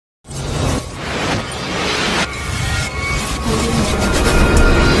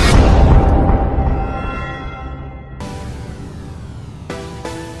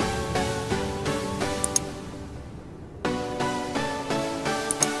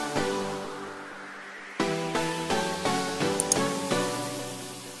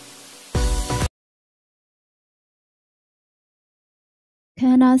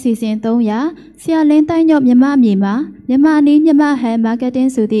Kana season 3 Sia Lin Thaik Nyunt မြန်မာပြည်မှာမြန်မာနီးမြန်မာဟန်မာကတ်တ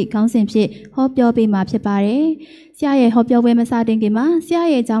င်းဆိုသည့်ခေါင်းစဉ်ဖြင့်ဟောပြောပေးမှာဖြစ်ပါတယ်။ဆရာရဲ့ဟောပြောပွဲမစတင်ခင်မှာဆရာ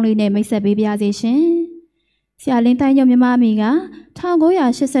ရဲ့အကြောင်းလေးနဲ့မိတ်ဆက်ပေးပါရစေရှင်။ဆရာလင်းတိုင်းညမြန်မာပြည်က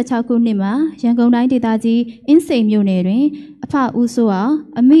1986ခုနှစ်မှာရန်ကုန်တိုင်းဒေသကြီးအင်းစိန်မြို့နယ်တွင်အဖဦးစိုးအောင်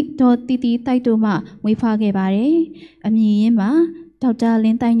အမိဒေါ်တီတီတိုက်တို့မှမွေးဖွားခဲ့ပါတယ်။အမည်ရင်းမှာဒေါက်တာလ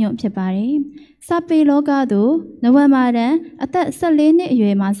င်းတိုင်းညွန့်ဖြစ်ပါတယ်။စာပေလောကသို့နိုဝင်ဘာလအသက်14နှစ်အရွ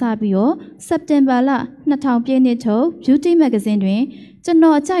ယ်မှာစပြီးတော့စက်တင်ဘာလ2000ပြည့်နှစ်ထုတ် Beauty Magazine တွင်ကျွန်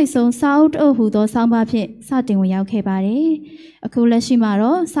တော်အကြိုက်ဆုံးစာအုပ်အုပ်ဟူသောဆောင်းပါးဖြင့်စတင်ဝင်ရောက်ခဲ့ပါတယ်။အခုလက်ရှိမှာ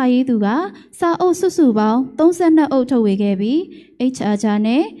တော့စာရေးသူကစာအုပ်စုစုပေါင်း32အုပ်ထုတ်ဝေခဲ့ပြီး HR ဂျာန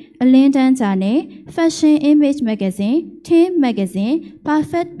ယ်အလင်းတန်းဂျာနယ် Fashion Image Magazine, Teen Magazine,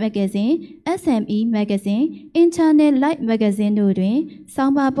 Perfect Magazine, SME Magazine, Internet Light Magazine တို့တွင်ဆော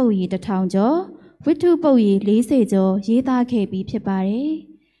င်းပါးပုတ်ရည်1000ကျော်ဝတ္ထုပုတ်ရည်40ကျော်ရေးသားခဲ့ပြီးဖြစ်ပါတယ်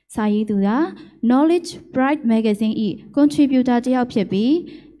။စာရေးသူက Knowledge Bright Magazine ၏ contributor တယောက်ဖြစ်ပြီး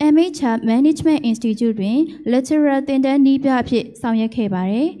MHR Management Institute တွင် lecturer သင်တန်းနည်းပြအဖြစ်ဆောင်ရွက်ခဲ့ပါ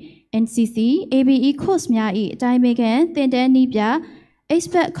တယ်။ NCC ABE course များ၏အတိုင်းအမြံသင်တန်းနည်းပြ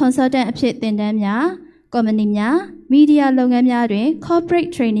expert consultant အဖြစ်သင်တန်းများ company များ media လုပ်ငန်းများတွင် corporate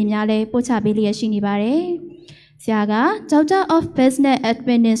training များလည်းပို့ချပေးလျက်ရှိနေပါတယ်။ဆရာက Doctor of Business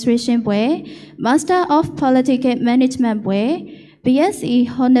Administration ဘွဲ Master of Political Management ဘွဲBSc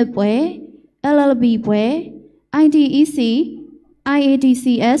Honor ဘွဲ LLB ဘွဲ IDEC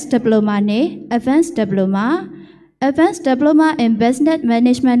IADCS Diploma နဲ့ Advanced Diploma in Business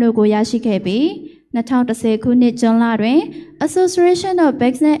Management တို့ကိုရရှိခဲ့ပြီး2010ခုနှစ်ဇွန်လတွင် Association of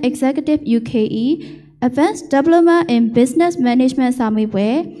Business Executive UKE Advanced Diploma in Business Management စာမေးပွဲ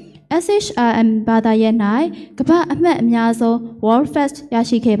SHRM ဘာသာရပ်၌ကမ္ဘာအမှတ်အများဆုံး World First ရ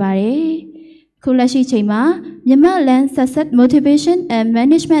ရှိခဲ့ပါတယ်။ခုလက်ရှိချိန်မှာမြန်မာလန် Success Motivation and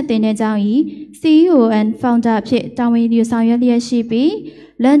Management သင်တန်းကျောင်း၏ CEO and Founder အဖြစ်တာဝန်ယူဆောင်ရွက်လျက်ရှိပြီး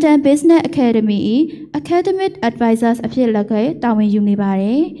London Business Academy ၏ Academic Advisors အဖြစ်လည်းတာဝန်ယူနေပါတ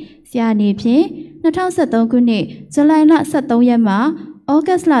ယ်။ဆရာအနေဖြင့်2013ခုနှစ်ဇူလိုင်လ23ရက်မှဩဂ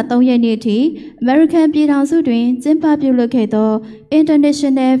တ်လ3ရက်နေ့ထိ American ပြည်ထောင်စုတွင်ကျင်းပပြုလုပ်ခဲ့သော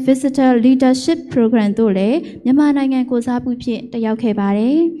International Visitor Leadership Program တို့လည်းမြန်မာနိုင်ငံကိုစားပြုဖြင့်တက်ရောက်ခဲ့ပါတ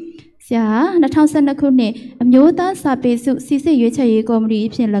ယ်။ဆရာဟာ2012ခုနှစ်အမျိုးသားစာပေစုစီစစ်ရွေးချယ်ရေးကော်မတီ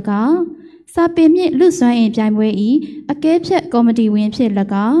အဖြစ်၎င်းစာပေမြင့်လူစွမ်းအင်ပြိုင်ပွဲ၏အကဲဖြတ်ကော်မတီဝင်ဖြစ်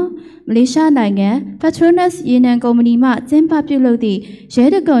၎င်းမလေးရှားနိုင်ငံ Petronas ရေနံကုမ္ပဏီမှကျင်းပပြုလုပ်သည့်ရဲ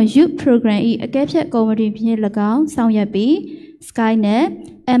တကွန် Youth Program ၏အကဲဖြတ်ကော်မတီဖြင့်၎င်းဆောင်ရွက်ပြီး Skynet,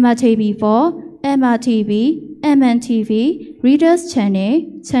 MRTV4, MRTV, MNTV, Readers Channel,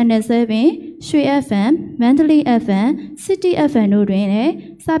 Channel 7, ရွှေ FM, Mandalay FM, City FM တို့တွင်လည်း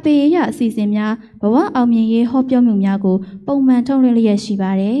စာပေရအစီအစဉ်များဘဝအောင်မြင်ရေးဟောပြောမှုများကိုပုံမှန်ထုတ်လွှင့်လျက်ရှိ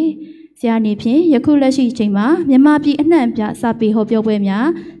ပါတယ်။ဆရာနေဖြင့်ယခုလက်ရှိချိန်မှာမြန်မာပြည်အနှံ့အပြားစာပေဟောပြောပွဲများ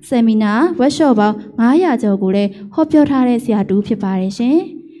ဆယ်မီနာ workshop ပေါင်း900ကျော်ကိုလည်းဟောပြောထားတဲ့ဆရာတူဖြစ်ပါတယ်ရှင်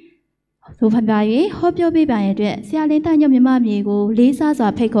။သို့ဖတ်ပြ၍ဟောပြောပေးပါရတဲ့အတွက်ဆရာလင်းတိုင်းညမြန်မာပြည်ကိုလေးစားစွာ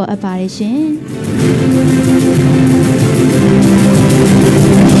ဖိတ်ခေါ်အပ်ပါတယ်ရှင်။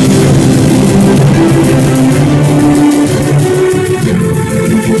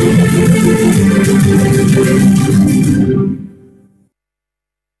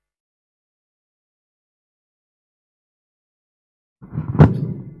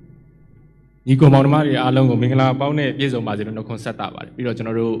ညီကောင်မောင်နှမတွေအားလုံးကိုမင်္ဂလာပေါင်းနဲ့ပြည့်စုံပါစေလို့နှုတ်ခွန်းဆက်တာပါတယ်ပြီးတော့ကျွန်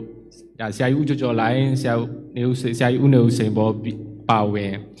တော်တို့ဒါဆရာကြီးဦးကျော်လိုင်းဆရာကြီးဦးနေဦးစိန်ပေါ်ပါဝ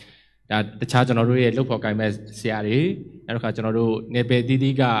င်ဒါတခြားကျွန်တော်တို့ရဲ့လှုပ်ဖော်ကိုင်မဲ့ဆရာတွေနောက်တစ်ခါကျွန်တော်တို့နေပယ်တီး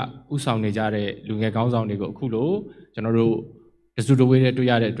တီးကဥဆောင်နေကြတဲ့လူငယ်ကောင်းဆောင်တွေကိုအခုလိုကျွန်တော်တို့တစုတဝေးနဲ့တွေ့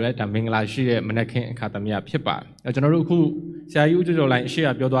ရတဲ့အတွက်ဒါမင်္ဂလာရှိတဲ့မနက်ခင်းအခါသမယဖြစ်ပါတယ်ကျွန်တော်တို့အခုဆရာကြီးဦးကျော်လိုင်းအရှိရ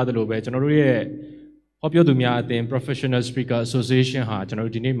ပြောသွားသလိုပဲကျွန်တော်တို့ရဲ့ဟောပြောသူများအသင်း Professional Speaker Association ဟာကျွန်တော်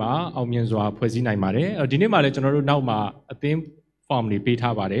တို့ဒီနေ့မှာအောင်မြင်စွာဖွဲ့စည်းနိုင်ပါတယ်ဒီနေ့မှာလည်းကျွန်တော်တို့နောက်မှာအသင်း form တွေပေး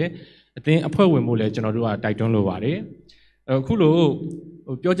ထားပါတယ်အသင်းအဖွဲ့ဝင်မှုလည်းကျွန်တော်တို့ကတိုက်တွန်းလိုပါတယ်အခုလို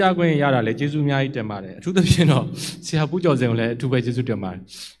ပြောကြားခွင့်ရတာလည်းကျေးဇူးအများကြီးတင်ပါတယ်အထူးသဖြင့်တော့ဆရာပူးကျော်စင်ကိုလည်းအထူးပဲကျေးဇူးတင်ပါတယ်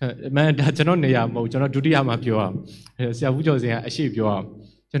အမှန်ဒါကျွန်တော်နေရာမဟုတ်ကျွန်တော်ဒုတိယမှာပြောအောင်ဆရာပူးကျော်စင်ကအရှိပြောအောင်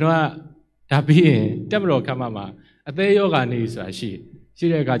ကျွန်တော်ကဒါပြီးရင်တက်မတော်ခမ်းမှာအသေးယောဂနေဆိုတာရှိ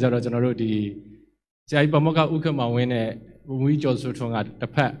တဲ့အခါကျတော့ကျွန်တော်တို့ဒီဆရာကြီးပမောက္ခဥက္ကမောင်ဝင်းနဲ့ဝီကျော်စွထွန်းကတ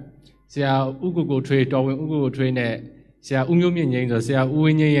စ်ဖက်ဆရာဥက္ကိုထွေးတော်ဝင်ဥက္ကိုထွေးနဲ့ဆရာဦးမျိုးမြင့်ငိမ့်ဆိုဆရာဦးဝ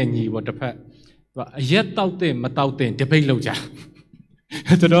င်းငိမ့်ရဲ့ညီပေါ့တစ်ဖက်သူကအရက်တောက်တဲ့မတောက်တဲ့ debate လုပ်ကြ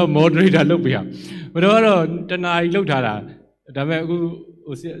တော်တော် moderator လုပ်ပြရဘယ်တော့ကတော့တနားကြီးလုပ်ထားတာ ဒါပေမဲ့အခု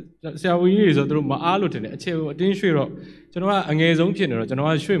ဆရာဝန်ကြီးတွေဆိုသူတို့မအားလို့တင်တယ်အခြေကိုအတင်းရွှေ့တော့ကျွန်တော်ကအငယ်ဆုံးဖြစ်နေတော့ကျွန်တော်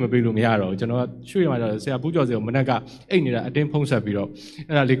ကရွှေ့မပေးလို့မရတော့ဘူးကျွန်တော်ကရွှေ့မှတော့ဆရာပူးကျော်စီကိုမနက်ကအိတ်နေတာအတင်းဖုံး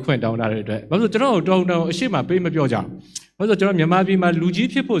ဆက်ပြီးတော့အဲ့ဒါလေးခွင့်တောင်းထားတဲ့အတွက်ဘာလို့ကျွန်တော်တို့တောင်းအရှိမပေးမပြောကြဘူးဘာလို့ကျွန်တော်မြန်မာပြည်မှာလူကြီး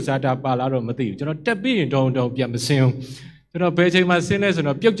ဖြစ်ဖို့ဇာတာပါလာတော့မသိဘူးကျွန်တော်တက်ပြီးရင်တောင်းပြန်မစင်းဘူးကျွန်တော်ဘယ်ချိန်မှဆင်းလဲ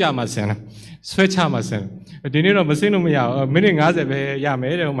ဆိုတော့ပြုတ်ကြမှာဆင်းတယ်ဆွဲချမှာဆင်းဒီနေ့တော့မဆင်းလို့မရဘူးမိနစ်90ပဲရမ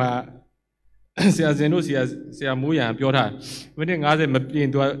ယ်တဲ့ဟိုမှာဆရာစင်တို့ဆရာမိုးရံပြောထားမိနစ်90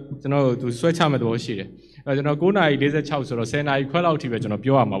မပြင်သူကျွန်တော်သူဆွဲချမဲ့သဘောရှိတယ်အဲကျွန်တော်9:46ဆိုတော့10နာရီခွဲလောက်ထိပဲ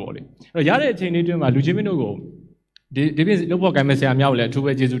ကျွန်တော်ပြောရမှာပေါ့လေအဲ့တော့ရတဲ့အချိန်လေးတွင်းမှာလူချင်းမင်းတို့ကိုဒီပြင်လုပ်ဖို့ကိုင်မဲ့ဆရာများကိုလည်းအ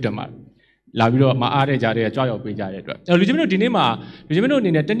ထူးပဲကျေးဇူးတင်ပါတယ်လာပြီးတော့မအားတဲ့ကြားတဲ့ကြွရောက်ပေးကြတဲ့အတွက်လူချင်းမင်းတို့ဒီနေ့မှာလူချင်းမင်းတို့အ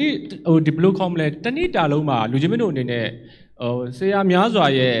နေနဲ့တနေ့ဟိုဒီဘလို့ခေါ်မလဲတနေ့တာလုံးမှာလူချင်းမင်းတို့အနေနဲ့ဆရာများစွာ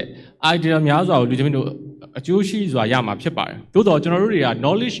ရဲ့ idea များစွာကိုလူချင်းမင်းတို့အကျိုးရှိစွာရမှာဖြစ်ပါတယ်။သို့တော့ကျွန်တော်တို့တွေက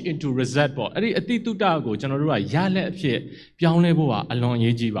knowledge into result ပေါ့အဲ့ဒီအတိတုတ္တကိုကျွန်တော်တို့ကရလက်အဖြစ်ပြောင်းလဲဖို့ကအလွန်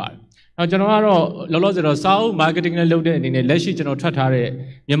အရေးကြီးပါတယ်။နောက်ကျွန်တော်ကတော့လောလောဆယ်တော့စာအုပ် marketing နဲ့လုပ်တဲ့အနေနဲ့လက်ရှိကျွန်တော်ထွက်ထား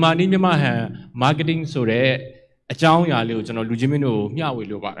တဲ့မြန်မာနည်းမြန်မာဟန် marketing ဆိုတဲ့အကြောင်းအရာလေးကိုကျွန်တော်လူချင်းမင်းတို့မျှဝေ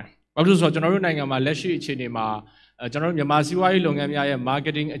လိုပါတယ်။ဘာလို့လဲဆိုတော့ကျွန်တော်တို့နိုင်ငံမှာလက်ရှိအခြေအနေမှာကျွန်တော်တို့မြန်မာစီးပွားရေးလုပ်ငန်းများရဲ့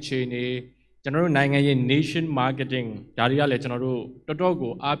marketing အခြေအနေကျွန်တော်တို့နိုင်ငံရဲ့ nation marketing ဒါတွေကလည်းကျွန်တော်တို့တော်တော်ကို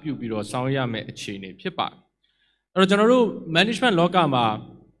အားပြုပြီးတော့ဆောင်ရွက်ရမယ့်အခြေအနေဖြစ်ပါတယ်။အဲ့တော့ကျွန်တော်တို့ management လောကမှာ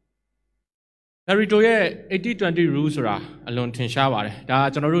Pareto ရဲ့80-20 rule ဆိုတာအလွန်ထင်ရှားပါတယ်။ဒါ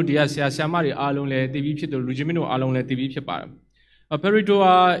ကျွန်တော်တို့ဒီကဆရာဆရာမတွေအားလုံးလည်းသိပြီးဖြစ်တယ်လူချင်းမင်းတို့အားလုံးလည်းသိပြီးဖြစ်ပါတယ်။ Pareto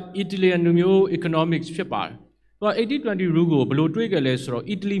ဟာ Italian လူမျိုး economics ဖြစ်ပါတယ်။သူက80-20 rule ကိုဘယ်လိုတွေးကြလဲဆိုတော့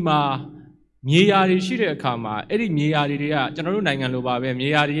Italy မှာမြေယာတွေရှိတဲ့အခါမှာအဲ့ဒီမြေယာတွေကကျွန်တော်တို့နိုင်ငံလိုပါပဲ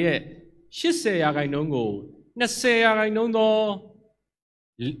မြေယာတွေရဲ့80%ကို20%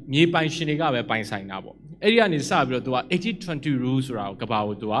သောမြေပိုင်ရှင်တွေကပဲပိုင်ဆိုင်တာပေါ့အဲ့ဒီကနေစပြီးတော့သူက80-20 rule ဆိုတာကို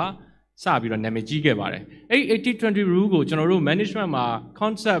ကဘာကိုသူကစပြီးတော့နာမည်ကြီးခဲ့ပါတယ်အဲ့ဒီ80-20 rule ကိုကျွန်တော်တို့ management မှာ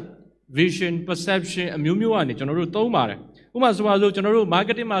concept vision perception အမျိုးမျိုးကနေကျွန်တော်တို့သုံးပါတယ်ဥပမာဆိုပါစို့ကျွန်တော်တို့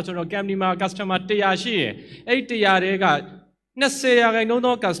marketing မှာဆိုတော့ company မှာ customer 100ရှိရင်အဲ့ဒီ100တွေက20%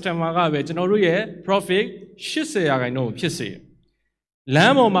သော customer ကပဲကျွန်တော်တို့ရဲ့ profit 80%ကိုဖြစ်စေလ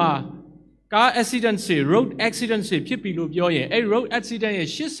မ်းပေါ်မှာcar accident တွေ road accident တွေဖြစ်ပြီလို့ပြောရင်အဲ့ road accident ရဲ့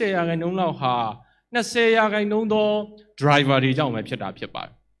80%လောက်ဟာ20%သော driver တွေကြောင့်ပဲဖြစ်တာဖြစ်ပါ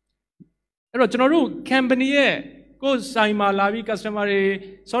တယ်အဲ့တော့ကျွန်တော်တို့ company ရဲ့ကိုယ်ဆိုင်မှာလာပြီး customer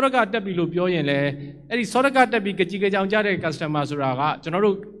တွေစောရကတက်ပြီလို့ပြောရင်လည်းအဲ့ဒီစောရကတက်ပြီးကြည်ကြောင်ကြတဲ့ customer ဆိုတာက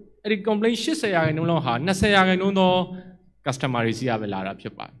ကျွန်တော်တို့အဲ့ဒီ complaint 80%လောက်ဟာ20%သော customer တွေစီရပဲလာတာဖြ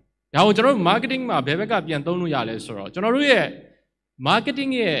စ်ပါတယ်ဒါကိုကျွန်တော်တို့ marketing မှာဘယ်ဘက်ကပြန်သုံးလို့ရလဲဆိုတော့ကျွန်တော်တို့ရဲ့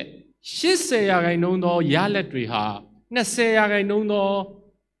marketing ရဲ့80%သောရလက်တွေဟာ20%သော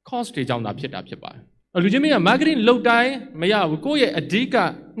cost တွေကြောင့်သာဖြစ်တာဖြစ်ပါတယ်လူချင်းမင်းက marketing လုပ်တိုင်းမရဘူးကိုယ့်ရဲ့အဓိက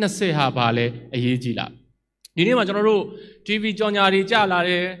20ဟာဘာလဲအရေးကြီးလားဒီနေ့မှာကျွန်တော်တို့ TV ကြော်ညာတွေ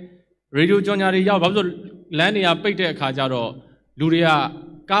ကြာလာတယ် radio ကြော်ညာတွေရောက်ဘာလို့လမ်းတွေကပိတ်တဲ့အခါကျတော့လူတွေ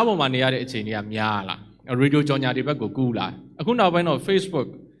ကကားပေါ်မှာနေရတဲ့အချိန်တွေကများလာ radio ကြော်ညာတွေဘက်ကိုကူးလာအခုနောက်ပိုင်းတော့ Facebook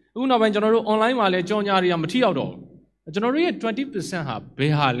အခုနောက်ပိုင်းကျွန်တော်တို့ online မှာလည်းကြော်ညာတွေကမထိရောက်တော့ကျွန်တော်တို့ရဲ့ 20% ဟာ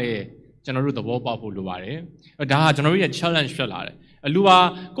ဘယ်ဟာလဲကျွန်တော်တို့သဘောပေါက်ဖို့လိုပါတယ်ဒါဟာကျွန်တော်တို့ရဲ့ challenge ဖြစ်လာ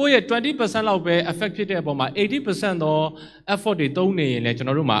တယ်လူဟာကိုယ့်ရဲ့ 20% လောက်ပဲ affect ဖြစ်တဲ့အပေါ်မှာ 80% သော effort တွေသုံးနေရင်လည်း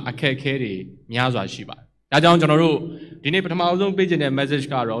ကျွန်တော်တို့မှာအခက်အခဲတွေများစွာရှိပါတယ်ဒါကြောင့်ကျွန်တော်တို့ဒီနေ့ပထမအဆုံးပေးချင်တဲ့ message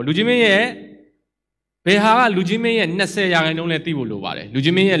ကတော့လူချင်းမင်းရဲ့ဘယ်ဟာကလူချင်းမင်းရဲ့20%လဲသိဖို့လိုပါတယ်လူချ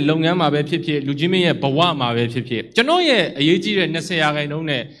င်းမင်းရဲ့လုပ်ငန်းမှာပဲဖြစ်ဖြစ်လူချင်းမင်းရဲ့ဘဝမှာပဲဖြစ်ဖြစ်ကျွန်တော်ရဲ့အရေးကြီးတဲ့20%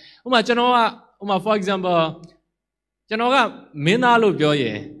နဲ့ဥပမာကျွန်တော်ကဥပမာ for example ကျွန်တော်ကမင်းသားလို့ပြောရ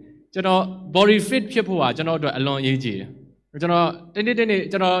င်ကျွန်တော် body fit ဖြစ်ဖို့ဟာကျွန်တော်အတွက်အလွန်အရေးကြီးတယ်ကျွန်တော်တ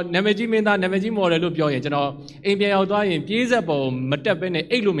နေ့ကျွန်တော်နာမည်ကြီးမင်းသားနာမည်ကြီး model လို့ပြောရင်ကျွန်တော်အိမ်ပြန်ရောက်သွားရင်ပြေးဆက်ပေါ်မတက်ဘဲနဲ့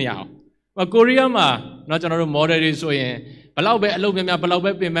အိတ်လို့မရအောင်ကိုရီးယားမှာเนาะကျွန်တော်တို့ model တွေဆိုရင်ဘလောက်ပဲအလုပ်များဘလောက်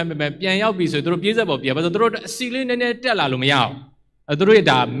ပဲပင်ပန်းပြန်ရောက်ပြီဆိုရင်သူတို့ပြေးဆက်ပေါ်ပြေးဘာလို့သူတို့အစီလေးနည်းနည်းတက်လာလို့မရအောင်သူတို့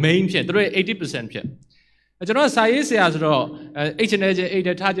ရဲ့ဒါ main ဖြစ်သူတို့ရဲ့ 80% ဖြစ်ကျွန်တော်စာရေးဆရာဆိုတော့အိတ်ချင်တဲ့ချိန်အိတ်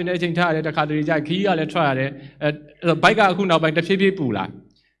တဲ့ထားချင်တဲ့ချိန်ထားရတယ်တခါတလေကြာခီးကလည်းထွက်ရတယ်ဘိုက်ကအခုနောက်ပိုင်းတဖြည်းဖြ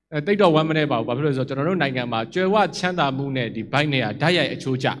ည်းပူလာတိတ်တော့1 minuteပါဘူးဘာဖြစ်လို့လဲဆိုတော့ကျွန်တော်တို့နိုင်ငံမှာကြွယ်ဝချမ်းသာမှုနဲ့ဒီဘိုက်နဲ့ဓာတ်ရိုက်အ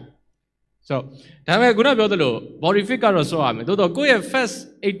ချိုးကျဆိုဒါပေမဲ့ခုနပြောသလို body fit ကတော့ဆော့ရမယ်သို့တော့ကိုယ့်ရဲ့ first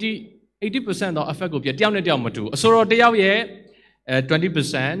 80% တော့ effect ကိုပြတယောက်နဲ့တယောက်မတူအဆိုတော့တယောက်ရဲ့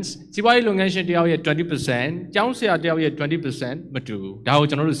20% စီးပွားရေးလုပ်ငန်းရှင်တယောက်ရဲ့ 20% ကျောင်းဆရာတယောက်ရဲ့ 20% မတူဒါကို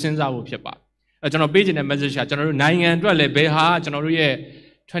ကျွန်တော်တို့စဉ်းစားဖို့ဖြစ်ပါတယ်ကျွန်တော်ပေးချင်တဲ့ message ကကျွန်တော်တို့နိုင်ငံအတွက်လည်းဘယ်ဟာကျွန်တော်တို့ရဲ့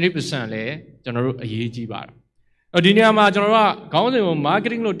 20% လဲကျွန်တော်တို့အရေးကြီးပါတယ်ဒီနေရာမှာကျွန်တော်တို့ကခေါင်းစဉ်ကို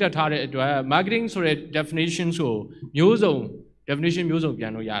marketing လို့တက်ထားတဲ့အတွက် marketing ဆိုတဲ့ definition ဆိုdefinition မျိုးစုံပြ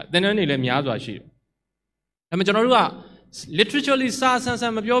န်လို့ရတယ်သင်တန်းတွေလည်းများစွာရှိတယ်ဒါပေမဲ့ကျွန်တော်တို့က literally စာဆန်ဆ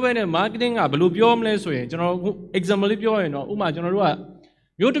န်မပြောဘဲနဲ့ marketing ကဘယ်လိုပြောမလဲဆိုရင်ကျွန်တော် example လေးပြောရင်တော့ဥပမာကျွန်တော်တို့က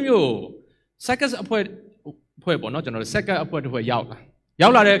မျိုးတစ်မျိုး circus အဖွဲ့ပေါ့နော်ကျွန်တော်တို့ circus အဖွဲ့တစ်ဖွဲ့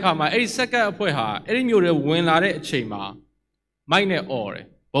ရောက်လာတဲ့အခါမှာအဲ့ဒီ circus အဖွဲ့ဟာအဲ့ဒီမျိုးတွေဝင်လာတဲ့အချိန်မှာမိုက်နဲ့អော်တယ်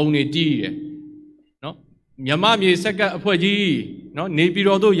ဘုံတွေတီးတယ်နော်မြမမြေ circus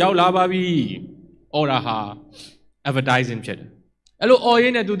အဖွဲ့ကြီးနော်နေပြည်တော်တို့ရောက်လာပါပြီអော်တာဟာ advertising ဖြစ်တယ်အဲ့လိုអော်ရ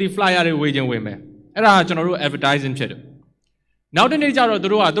င်းနဲ့သူဒီ flyer တွေဝေခြင်းဝင်မယ်အဲ့ဒါကျွန်တော်တို့ advertising ဖြစ်တယ်နောက်တစ်နေ့ကျတော့သူ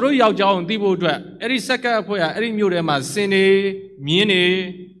တို့ယောက်ျားအောင်သိဖို့အတွက်အဲ့ဒီ circus အဖွဲ့ကအဲ့ဒီမျိုးထဲမှာစင်နေမြ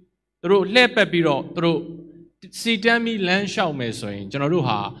င်းနေသူတို့လှည့်ပက်ပြီးတော့သူတို့စီတမ်းပြီးလမ်းလျှောက်မယ်ဆိုရင်ကျွန်တော်တို့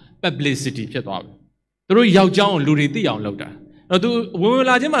ဟာ publicity ဖြစ်သွားပြီသူတို့ယောက်ျားအောင်လူတွေသိအောင်လုပ်တာအဲ့တော့သူဝင်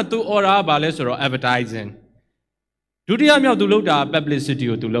လာခြင်းမှာသူ order ကဘာလဲဆိုတော့ advertising ဒုတိယမြောက်သူလုပ်တာ publicity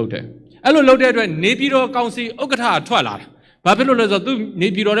ကိုသူလုပ်တယ်အဲ့လိုလုပ်တဲ့အတွက်နေပြည်တော်ကောင်စီဥက္ကဋ္ဌထွက်လာတာဘာဖြစ်လို့လဲ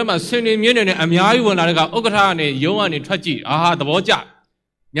ဆိုတော့သူနေပြည်တော်ထဲမှာဆင်နေမြင်းနေနဲ့အများကြီးဝင်လာတဲ့ကဥက္ကဋ္ဌကနေရုံးကနေထွက်ကြည့်အာသ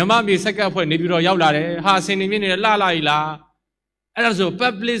ဘောကျမြန်မာပြည်စက္ကပ်ဖွဲ့နေပြည်တော်ရောက်လာတယ်ဟာဆင်နေမြင်းနေလှလာကြီးလားအဲ့ဒါဆို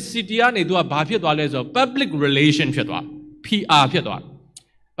publicity ကနေသူကဘာဖြစ်သွားလဲဆိုတော့ public relation ဖြစ်သွား PR ဖြစ်သွား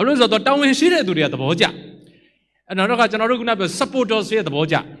အဲ့လိုဆိုတော့တောင်းဝင်ရှိတဲ့သူတွေကသဘောကျအဲ့တော့ကကျွန်တော်တို့ခုနပြော supporters ရဲ့သ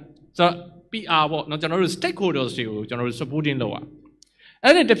ဘောကျဆိုတော့ PR ပေါ့နော်ကျွန်တော်တို့ stakeholders တွေကိုကျွန်တော်တို့ supporting လုပ်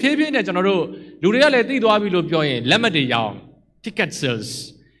ရအဲ့ဒီတဖြည်းဖြည်းနဲ့ကျွန်တော်တို့လူတွေကလည်းသိသွားပြီလို့ပြောရင်လက်မှတ်တွေရအောင် ticket sales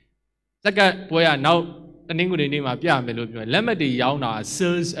စက္ကပ်ပွဲကနောက်တနင်္ဂနွေနေ့မှာပြမယ်လို့ပြောရင်လက်မှတ်တွေရောင်းတာ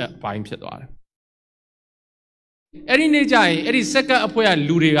sales အပိုင်းဖြစ်သွားတယ်အဲ့ဒီနေ့ကျရင်အဲ့ဒီစက္ကပ်အဖွဲ့က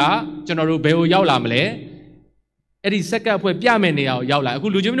လူတွေကကျွန်တော်တို့ဘယ်ကိုရောက်လာမလဲအဲ့ဒီစက္ကပ်အဖွဲ့ပြမယ်နေရာကိုရောက်လာ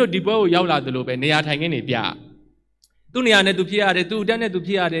အခုလူချင်းတို့ဒီပွဲကိုရောက်လာသလိုပဲနေရာထိုင်ခင်းတွေပြသူ့နေရာနဲ့သူဖြစ်ရတယ်သူ့အတက်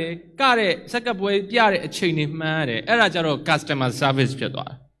နဲ့သူဖြစ်ရတယ်ကတဲ့စက္ကပ်ပွဲပြတဲ့အချိန်တွေမှန်းရတယ်အဲ့ဒါကြတော့ customer service ဖြစ်သွား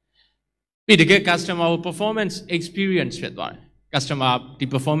တယ်ပြီးတကယ် customer performance experience ဖြစ်သွားတယ် customer ဒီ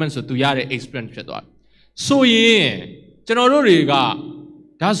performance ကိုသူရတဲ့ experience ဖြစ်သွားတယ်ဆိုရင်ကျွန်တော်တို့တွေက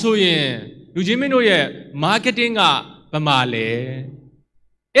ဒါဆိုရင်လူချင်းမင်းတို့ရဲ့ marketing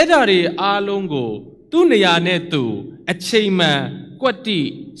ကဘာမှလဲအဲ့ဒါတွေအားလုံးကိုသူ့နေရာနဲ့သူအ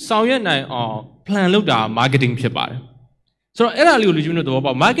ချိန်မှန်ကွက်တိဆောင်ရွက်နိုင်အောင် plan လုပ်တာ marketing ဖြစ်ပါတယ်ဆိုတော့အဲ့ဒါလေးကိုလူချင်းတို့သဘော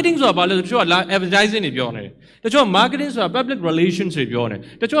ပေါက် marketing ဆိုတာဘာလဲဆိုတော့တချို့က advertising တွေပြောနေတယ်တချို့က marketing ဆိုတာ public relations တွေပြောနေတယ်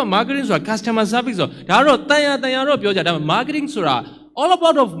တချို့က marketing ဆိုတာ customer service ဆိုဒါကတော့တန်ရာတော့ပြောကြဒါပေမဲ့ marketing ဆိုတာ all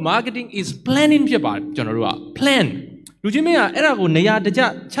about of marketing is planning ဖြစ်ပါတယ်ကျွန်တော်တို့က plan လူချင်းမင်းကအဲ့ဒါကိုနေရာ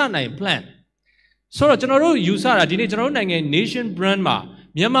တကျချနိုင် plan ဆိုတော့ကျွန်တော်တို့ယူဆတာဒီနေ့ကျွန်တော်တို့နိုင်ငံ nation brand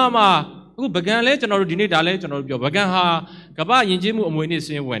မှာမြန်မာမှာအခုဗကန်လဲကျွန်တော်တို့ဒီနေ့ဒါလဲကျွန်တော်တို့ပြောဗကန်ဟာကမ္ဘာယဉ်ကျေးမှုအမွေအနှစ်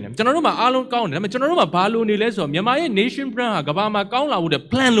စင်းဝင်တယ်ကျွန်တော်တို့မှာအားလုံးကောင်းတယ်ဒါပေမဲ့ကျွန်တော်တို့မှာဘာလို့နေလဲဆိုတော့မြန်မာရဲ့ nation brand ဟာကမ္ဘာမှာကောင်းလာဖို့တဲ့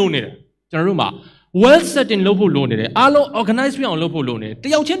plan လုပ်နေတယ်ကျွန်တော်တို့မှာ well setting လုပ်ဖို့လုပ်နေတယ်အားလုံး organize ပြအောင်လုပ်ဖို့လုပ်နေတယ်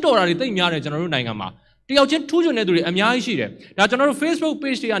တယောက်ချင်းတော်တာတွေတိတ်များတယ်ကျွန်တော်တို့နိုင်ငံမှာတယောက်ချင်းထူးချွန်တဲ့သူတွေအများကြီးရှိတယ်ဒါကျွန်တော်တို့ Facebook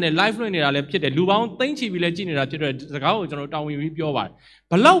page တွေကနေ live လွှင့်နေတာလည်းဖြစ်တယ်လူပေါင်းသိန်းချီပြီးလည်းကြည့်နေတာဖြစ်တဲ့စကားကိုကျွန်တော်တို့တာဝန်ယူပြီးပြောပါ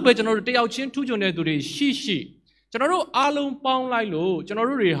တယ်ဘလောက်ပဲကျွန်တော်တို့တယောက်ချင်းထူးချွန်တဲ့သူတွေရှိကျွန်တော်တို့အားလုံးပေါင်းလိုက်လို့ကျွန်တော်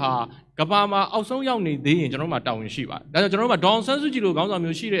တို့တွေဟာကဘာမှာအောက်ဆုံးရောက်နေသေးရင်ကျွန်တော်တို့မှာတာဝန်ရှိပါတယ်ဒါကြောင့်ကျွန်တော်တို့မှာဒေါန်ဆန်းစုကြည်လိုခေါင်းဆောင်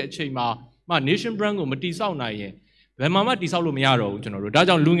မျိုးရှိတဲ့အချိန်မှာ nation brand ကိုမတိဆောက်နိုင်ရင်ဘယ်မှာမှတိဆောက်လို့မရတော့ဘူးကျွန်တော်တို့ဒါ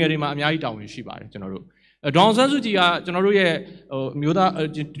ကြောင့်လူငယ်တွေမှာအများကြီးတာဝန်ရှိပါတယ်ကျွန်တော်တို့ဒေါန်ဆန်းစုကြည်ကကျွန်တော်တို့ရဲ့မျိုး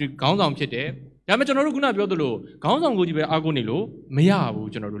သားခေါင်းဆောင်ဖြစ်တယ်ဒါပေမဲ့ကျွန်တော်တို့ခုနပြောသလိုခေါင်းဆောင်ကိုကြီးပဲအားကိုးနေလို့မရဘူး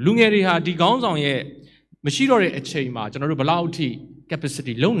ကျွန်တော်တို့လူငယ်တွေဟာဒီခေါင်းဆောင်ရဲ့မရှိတော့တဲ့အချိန်မှာကျွန်တော်တို့ဘယ်လောက်အထိ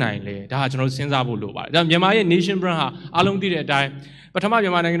capacity လုံနိုင်လဲဒါကကျွန်တော်စဉ်းစားဖို့လိုပါတယ်ဒါမြန်မာရဲ့ nation brand ဟာအားလုံးသိတဲ့အတိုင်းပထမမြ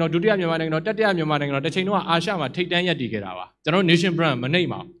န်မာနိုင်ငံတော်ဒုတိယမြန်မာနိုင်ငံတော်တတိယမြန်မာနိုင်ငံတော်တစ်ချိန်တော့အာရှမှာထိပ်တန်းရပ်တည်ခဲ့တာပါကျွန်တော်တို့ nation brand မနှိ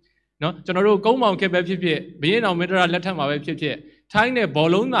မ့်ပါဘူးเนาะကျွန်တော်တို့ကုန်းမောင်ခက်ပဲဖြစ်ဖြစ်ဘရင်အောင်မင်းတရာလက်ထက်မှာပဲဖြစ်ဖြစ်ထိုင်းနဲ့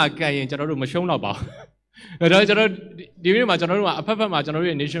ဘောလုံးသာကန်ရင်ကျွန်တော်တို့မရှုံးတော့ပါဘူးဒါကျွန်တော်ဒီနေ့မှာကျွန်တော်တို့ကအဖက်ဖက်မှာ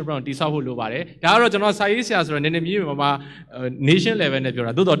ကျွန်တော်တို့ရဲ့ nation brand တိဆောက်ဖို့လိုပါတယ်ဒါကတော့ကျွန်တော်စာရေးဆရာဆိုတော့နည်းနည်းမြည်မှာ nation level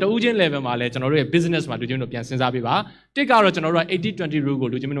နဲ့ပြောတာသို့တော့တဦးချင်း level မှာလည်းကျွန်တော်တို့ရဲ့ business မှာလူချင်းတို့ပြန်စဉ်းစားပေးပါတစ်ကတော့ကျွန်တော်တို့က 80-20 rule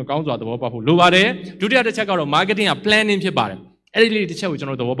ကိုလူချင်းတို့ကောင်းစွာသဘောပေါက်ဖို့လိုပါတယ်ဒုတိယတစ်ချက်ကတော့ marketing က planning ဖြစ်ပါတယ်အဲ့ဒီလေးတစ်ချက်ကိုကျွန်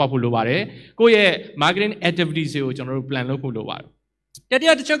တော်တို့သဘောပေါက်ဖို့လိုပါတယ်ကိုယ့်ရဲ့ marketing activities တွေကိုကျွန်တော်တို့ plan လုပ်ဖို့လိုပါတယ်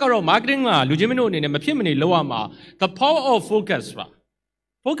တတိယတစ်ချက်ကတော့ marketing ကလူချင်းတို့အနေနဲ့မဖြစ်မနေလုပ်ရမှာ the power of focus ပါ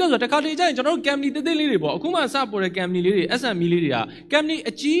focus ဆိုတခါတလေကျရင်ကျွန်တော်တို့ company သေးသေးလေးတွေပေါ့အခုမှစပေါ်တဲ့ company လေးတွေ SME လေးတွေက company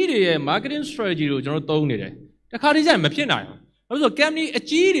အကြီးတွေရဲ့ marketing strategy ကိုကျွန်တော်တို့သုံးနေတယ်တခါတလေကျရင်မဖြစ်နိုင်ဘူးဘာလို့ဆို company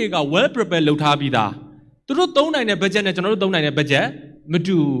အကြီးတွေက well prepared လုပ်ထားပြီးသားသူတို့သုံးနိုင်တဲ့ budget နဲ့ကျွန်တော်တို့သုံးနိုင်တဲ့ budget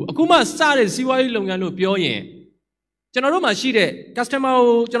မတူအခုမှစတဲ့စီးပွားရေးလုပ်ငန်းလို့ပြောရင်ကျွန်တော်တို့မှာရှိတဲ့ customer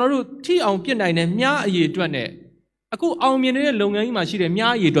ကိုကျွန်တော်တို့ထိအောင်ပြစ်နိုင်တဲ့မြားအရေးအတွက်နဲ့အခုအောင်မြင်နေတဲ့လုပ်ငန်းကြီးမှာရှိ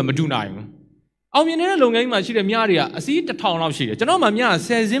တဲ့မြားအရေးအတွက်မတူနိုင်ဘူးအောင်မြင်နေတဲ့လုပ်ငန်းကြီးမှာရှိတဲ့မြားတွေကအစီး1000လောက်ရှိတယ်ကျွန်တော်မှမြား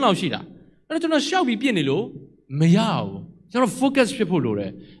10စင်းလောက်ရှိတာအဲ့တော့ကျွန်တော်ရှောက်ပြီးပြစ်နေလို့မရဘူး ကျွန်တော် focus ဖြစ်ဖို့လိုတယ်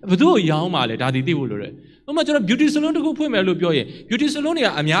ဘယ်သူ့ကိုရောင်းပါလဲဒါဒီသိဖို့လိုတယ်ဥပမာကျွန်တော် beauty salon တခုဖွင့်မယ်လို့ပြောရင် beauty salon တွေက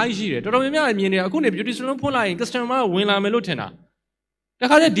အများကြီးရှိတယ်တော်တော်များများမြင်နေအခုနေ beauty salon ဖွင့်လိုက်ရင် customer ကဝင်လာမယ်လို့ထင်တာ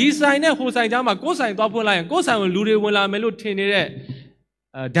တခါတည်းဒီဆိုင်နဲ့ဟိုဆိုင်ကြားမှာကိုယ်ဆိုင်သွားဖွင့်လိုက်ရင်ကိုယ်ဆိုင်ကိုလူတွေဝင်လာမယ်လို့ထင်နေ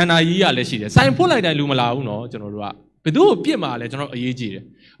တဲ့ဒဏ္ဍာကြီးရလည်းရှိတယ်ဆိုင်ဖွင့်လိုက်တိုင်းလူမလာဘူးနော်ကျွန်တော်တို့ကဘယ်သူ့ကိုပြစ်မှာလဲကျွန်တော်အရေးကြီးတယ်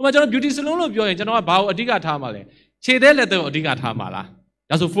ဥပမာကျွန်တော် beauty salon လို့ပြောရင်ကျွန်တော်ကဘာကိုအဓိကထားမှာလဲခြေသေးလက်သေးကိုအဓိကထားမှာလား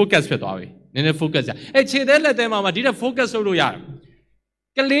ဒါဆို focus ဖြစ်သွားပြီနည်းနည်း focus ရခြေသေးလက်သေးမှာဒီတဲ့ focus လုပ်လို့ရတယ်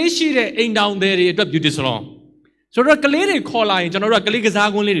ကလေးရှိတဲ့အိမ်တောင်တွေအတွက် beauty salon ဆိုတော့ကလေးတွေခေါ်လာရင်ကျွန်တော်တို့ကကလေးက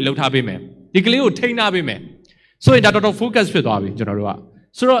စားကွင်းလေးတွေလုပ်ထားပေးမယ်ဒီကလေးကိုထိန်းထားပေးမယ်ဆိုရင်ဒါတော်တော် focus ဖြစ်သွားပြီကျွန်တော်တို့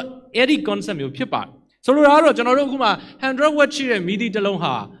ကဆိုတော့အဲ့ဒီ concept မျိုးဖြစ်ပါတယ်ဆိုတော့ကတော့ကျွန်တော်တို့အခုမှ100 watt ရှိတဲ့မီဒီ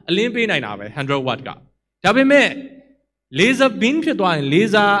တစ်လုံးဟာအလင်းပေးနိုင်တာပဲ100 watt ကဒါပေမဲ့ laser beam ဖြစ်သွားရင်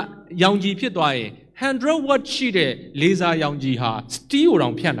laser ရောင်ခြည်ဖြစ်သွားရင်100 watt ရှိတဲ့ laser ရောင်ခြည်ဟာ steel ကိုတော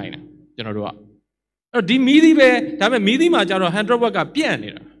င်ဖြတ်နိုင်တယ်ကျွန်တော်တို့ကအဲ့ဒီမီဒီပဲဒါပေမဲ့မီဒီမှာကျတော့100 watt ကပြန့်နေ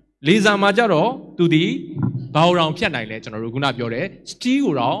တာ laser မှာကျတော့သူဒီဘာကိုတောင်ဖြတ်နိုင်လဲကျွန်တော်တို့ခုနပြောတယ် steel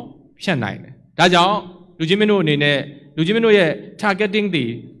ကိုတောင်ဖြတ်နိုင်တယ်ဒါကြောင့်လူချင်းမင်းတို့အနေနဲ့လူချင်းမင်းတို့ရဲ့ targeting တွေ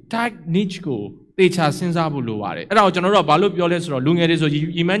tag niche ကိုသေချာစဉ်းစားဖို့လိုပါတယ်အဲ့ဒါကိုကျွန်တော်တို့ကဘာလို့ပြောလဲဆိုတော့လူငယ်တွေဆိုရ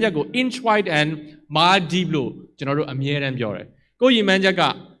ည်မှန်းချက်ကို inch wide and mile deep လို့ကျွန်တော်တို့အမြဲတမ်းပြောတယ်ကိုရည်မှန်းချက်က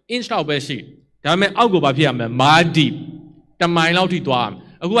inch လောက်ပဲရှိဒါပေမဲ့အောက်ကိုဘာဖြစ်ရမလဲ mile deep တမိုင်လောက်ထိသွားရ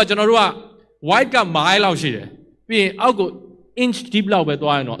မယ်အခုကကျွန်တော်တို့က wide က mile လောက်ရှိတယ်ပြီးရင်အောက်ကို inch deep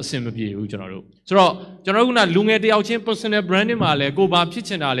လောက်ပဲသွားရင်တော့အဆင်မပြေဘူးကျွန်တော်တို့ဆိုတော့ကျွန်တော်တို့ကလူငယ်တယောက်ချင်း personal branding မှာလည်းကိုဘာဖြစ်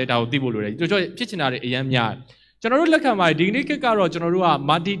ချင်တာလဲဒါကိုသိဖို့လိုတယ်တို့ဖြစ်ချင်တာတွေအများများကျွန်တော်တို့လက်ခံပါတယ်ဒီနေ့ခေတ်ကတော့ကျွန်တော်တို့က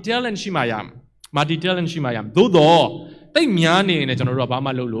multi talent ရှိမှရမယ် multi talent ရှိမှရမယ်သို့တော့တိတ်များနေရင်လည်းကျွန်တော်တို့ကဘာမှ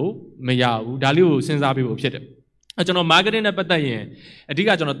လုပ်လို့မရဘူးဒါလေးကိုစဉ်းစားပေးဖို့ဖြစ်တယ်အဲကျွန်တော် marketing နဲ့ပတ်သက်ရင်အဓိက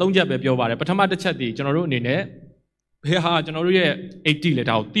ကျွန်တော်၃ချက်ပဲပြောပါတယ်ပထမတစ်ချက်ဒီကျွန်တော်တို့အနေနဲ့ဘယ်ဟာကျွန်တော်တို့ရဲ့80လဲ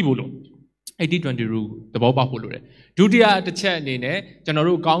ဒါကိုသိဖို့လို့80-20 rule သဘောပေါက်ဖို့လိုတယ်ဒုတိယတစ်ချက်အနေနဲ့ကျွန်တော်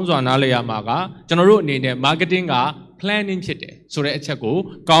တို့ကောင်းစွာနားလည်ရမှာကကျွန်တော်တို့အနေနဲ့ marketing က planning ဖြစ်တယ်ဆိုတဲ့အချက်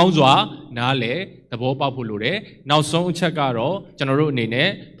ကိုကောင်းစွာနားလည်သဘောပေါက်ဖို့လိုတယ်နောက်ဆုံးအချက်ကတော့ကျွန်တော်တို့အနေနဲ့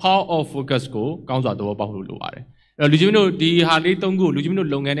power of focus ကိုကောင်းစွာသဘောပေါက်ဖို့လိုပါတယ်အဲ့တော့လူချင်းတို့ဒီဟာလေး၃ခုလူချင်းတို့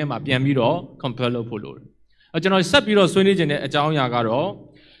လုပ်ငန်းထဲမှာပြန်ပြီးတော့ compare လုပ်ဖို့လိုတယ်ကျွန်တော်ဆက်ပြီးတော့ဆွေးနွေးခြင်းတဲ့အကြောင်းအရာကတော့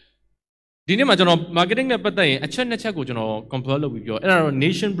ဒီနေ့မှာကျွန်တော် marketing နဲ့ပတ်သက်ရင်အချက်နှစ်ချက်ကိုကျွန်တော် compare လုပ်ပြီးပြောအဲ့ဒါတော့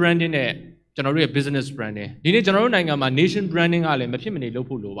nation branding နဲ့ကျွန်တော်တို့ရဲ့ business branding ဒီနေ့ကျွန်တော်တို့နိုင်ငံမှာ nation branding ကလည်းမဖြစ်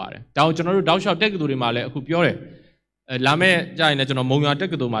မနေလုပ်ဖို့လိုပါတယ်ဒါကိုကျွန်တော်တို့တောက်လျှောက်တက်ကတူတွေမှာလည်းအခုပြောတယ်လာမဲ့ကြာရင်လည်းကျွန်တော်မုံရွာတ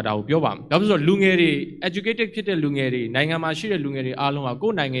က်ကတူမှာဒါကိုပြောပါမယ်ဒါဆိုလူငယ်တွေ educated ဖြစ်တဲ့လူငယ်တွေနိုင်ငံမှာရှိတဲ့လူငယ်တွေအားလုံးကကို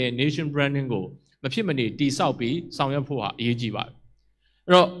ယ့်နိုင်ငံရဲ့ nation branding ကိုမဖြစ်မနေတည်ဆောက်ပြီးဆောင်ရွက်ဖို့ဟာအရေးကြီးပါ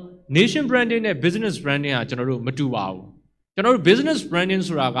တယ်အဲ့တော့ nation branding နဲ့ business branding ကကျွန်တော်တို့မတူပါဘူးကျွန်တော်တို့ business branding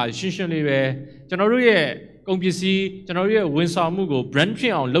ဆိုတာကရှင်းရှင်းလေးပဲကျွန်တော်တို့ရဲ့ကုန်ပစ္စည်းကျွန်တော်တို့ရဲ့ဝန်ဆောင်မှုကို brand ဖြ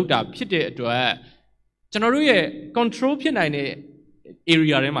စ်အောင်လုပ်တာဖြစ်တဲ့အတွက်ကျွန်တော်တို့ရဲ့ control ဖြစ်နိုင်တဲ့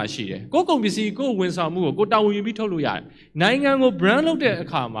area ထဲမှာရှိတယ်ကိုယ်ကုန်ပစ္စည်းကိုယ်ဝန်ဆောင်မှုကိုကိုယ်တာဝန်ယူပြီးထုတ်လို့ရတယ်နိုင်ငံကို brand လုပ်တဲ့အ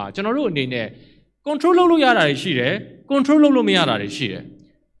ခါမှာကျွန်တော်တို့အနေနဲ့ control လုပ်လို့ရတာတွေရှိတယ် control လုပ်လို့မရတာတွေရှိ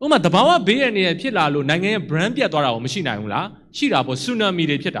တယ်ဥပမာတဘာဝဘေးရနေဖြစ်လာလို့နိုင်ငံရဲ့ brand ပြတ်သွားတာကိုမရှိနိုင်ဘူးလားရှိတာပေါ့ tsunami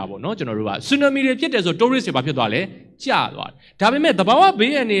တွေဖြစ်တာပေါ့နော်ကျွန်တော်တို့က tsunami တွေဖြစ်တယ်ဆို tourist တွေဘာဖြစ်သွားလဲကျသွားတယ်ဒါပေမဲ့တဘာ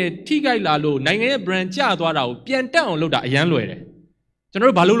ဝဘေးရနေထိခိုက်လာလို့နိုင်ငံရဲ့ brand ကျသွားတာကိုပြန်တက်အောင်လုပ်တာအရန်လွယ်တယ်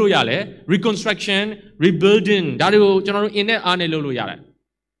ကျွန်တော်တို့ဘာလုပ်လို့ရလဲ reconstruction rebuilding ဒါတွေကိုကျွန်တော်တို့ in နဲ့အားနဲ့လုပ်လို့ရ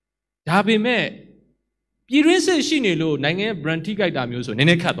တယ်ဒါပေမဲ့ပြည်တွင်းစစ်ရှိနေလို့နိုင်ငံရဲ့ brand ထိခိုက်တာမျိုးဆိုန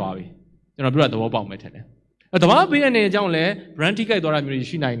ည်းနည်းခတ်သွားပြီကျွန်တော်ပြောတာသဘောပေါက်မယ်ထင်တယ်တဘာပေးရနေအကြောင်းလဲ brand ထိခိုက်သွားတာမျိုး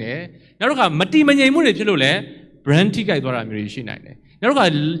တွေရှိနိုင်တယ်နောက်တစ်ခါမတီမငြိမ်မှုတွေဖြစ်လို့လဲ brand ထိခိုက်သွားတာမျိုးတွေရှိနိုင်တယ်နောက်တစ်ခါ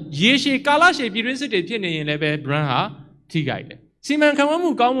ရေရှည်ကာလရှည်ပြည်တွင်းစစ်တွေဖြစ်နေရင်လည်းပဲ brand ဟာထိခိုက်တယ်စီမံခန့်ခွဲမှု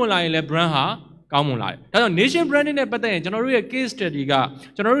ကောင်းမွန်လာရင်လည်း brand ဟာကောင်းမွန်လာတယ်ဒါကြောင့် nation branding နဲ့ပတ်သက်ရင်ကျွန်တော်တို့ရဲ့ case study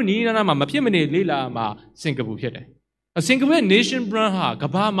ကကျွန်တော်တို့နီးနီးနားနားမှာမဖြစ်မနေလေ့လာမှာစင်ကာပူဖြစ်တယ်စင်ကာပူရဲ့ nation brand ဟာ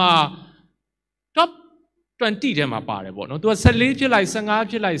ကမ္ဘာမှာ top 20ထဲမှာပါတယ်ပေါ့နော်သူက14ဖြစ်လိုက်15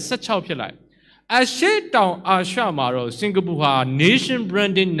ဖြစ်လိုက်16ဖြစ်လိုက်အရှေ့တောင်အာရှမှာတော့စင်ကာပူဟာ nation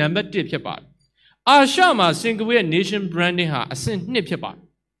branding နံပါတ်1ဖြစ်ပါတယ်အာရှမှာစင်ကာပူရဲ့ nation branding ဟာအဆင့်2ဖြစ်ပါ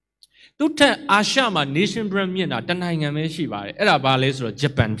တယ်သူထက်အာရှမှာ nation brand မြင့်တာတနိုင်ငံပဲရှိပါတယ်အဲ့ဒါဘာလဲ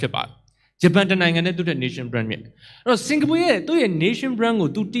ဆိုတော့ဂျပန်ဖြစ်ပါတယ်ဂျပန်တနိုင်ငံနဲ့သူ့ထက် nation brand မြင့်အဲ့တော့စင်ကာပူရဲ့သူ့ရဲ့ nation brand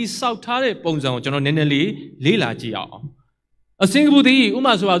ကိုသူတိဆောက်ထားတဲ့ပုံစံကိုကျွန်တော်နည်းနည်းလေးလေ့လာကြည့်အောင်စင်ကာပူဒီဥပ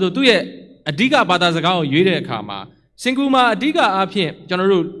မာဆိုပါဆိုသူ့ရဲ့အဓိကဘာသာစကားကိုရွေးတဲ့အခါမှာစင်ကာပူမှာအဓိကအားဖြင့်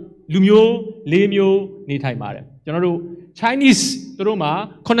ကျွန်တော်တို့လူမျိုး၄မျိုးနေထိုင်ပါတယ်ကျွန်တော်တို့ Chinese သူတို့မှာ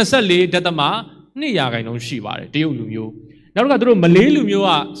84.2% ရှိပါတယ်တရုတ်လူမျိုးနောက်တစ်ခါသူတို့မလေးလူမျိုးက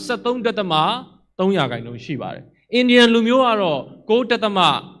73.3% ရှိပါတယ် Indian လူမျိုးကတော့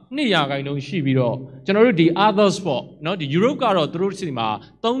9.2% ရှိပြီးတော့ကျွန်တော်တို့ဒီ others ပေါ့เนาะဒီ Europe ကတော့သူတို့စီမှာ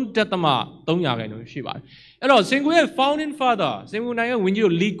3.3% ရှိပါတယ် Alors, Singuye founding father, Singu Nanga Winju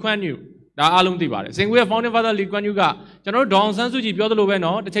Lee Kuan Yew, da alum di bare. Singuye founding father Lee Kuan Yew ka, chano Dong San Suu Kyi pyo talo be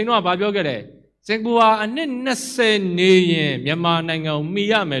no, te chaino ba pyo ke de. Singu wa ane 20 ne yin Myanmar nanga ko mi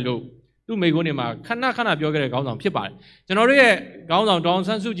ya me lo. Tu me ko ni ma khana pyo ke de kaung saung phitပါတယ်။ကျွန်တော်တို့ရဲ့ခေါင်းဆောင်ဒေါအောင်ဆ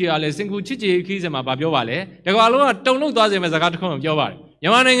န်းစုကြည်ကလည်းစင်ကူချစ်ကြည်ခီးစင်မှာဗာပြောပါလေ။ဒါကောင်လုံးကတုံလုံးသွားစေမယ့်စကားတစ်ခုကိုပြောပါတယ်။မြန်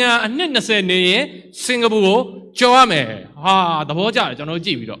မာနိုင်ငံအနှစ်20နေရင်စင်ကာပူကိုကျော်ရမယ်။ဟာသဘောကျတယ်ကျွန်တော်တို့ကြ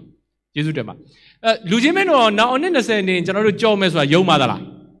ည့်ပြီးတော့ကျေးဇူးတင်ပါ။လူချင်းမင်းတို့နောက်အနှစ်20နေကျွန်တော်တို့ကြော်မယ်ဆိုတာယုံပါသလား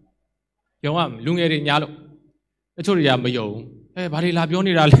။ယုံရလူငယ်တွေညားလို့တချို့တွေကမယုံ။ဘာ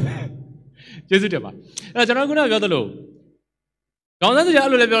တွေလာပြောနေတာလဲ။ကျေးဇူးတင်ပါ။ကျွန်တော်ခုနပြောသလိုဒေါအောင်ဆန်းစုကြည်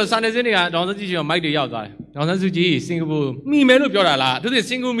အဲ့လိုလည်းပြောစာနယ်ဇင်းတွေကဒေါအောင်ဆန်းစုကြည်ကမိုက်တွေရောက်သွားတယ်ဒေါအောင်ဆန်းစုကြည်စင်ကာပူမိမယ်လို့ပြောတာ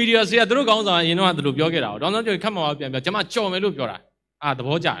လားသူတို့စင်ကာပူမီဒီယာတွေကသူတို့ခေါင်းဆောင်အရင်တော့သူတို့ပြောခဲ့တာဒေါအောင်ဆန်းစုကြည်ခတ်မှောက်ပြန်ပြောကျွန်မကြော်မယ်လို့ပြောတာသ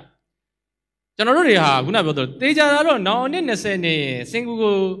ဘောကျတယ်ကျွန်တော်တို့တွေဟာခုနပြောသလိုတေချာတာတော့နောက်နှစ်20နေ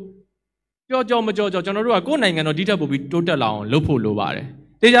စင်ကာပူကိုကြော်မကြော်ကျွန်တော်တို့ကကိုယ်နိုင်ငံတော်ဒီထက်ပိုပြီးတိုးတက်လာအောင်လုပ်ဖို့လိုပါ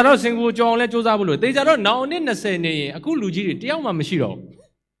တယ်တေချာတော့စင်ကာပူကြော်အောင်လဲစူးစမ်းဖို့လိုတေချာတော့နောက်နှစ်20နေရင်အခုလူကြီးတွေတယောက်မှမရှိတော့ဘူး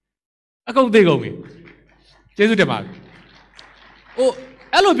အကုန်သိကုန်ပြီကျေးဇူးတင်ပါ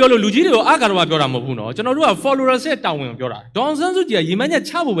တယ်အဲ့လိုပြောလို့လူကြီးတွေကိုအားကာတော့ပြောတာမဟုတ်ဘူးနော်ကျွန်တော်တို့က followers ရဲ့တာဝန်ကိုပြောတာဒေါအောင်ဆန်းစုကြည်ကရေမှ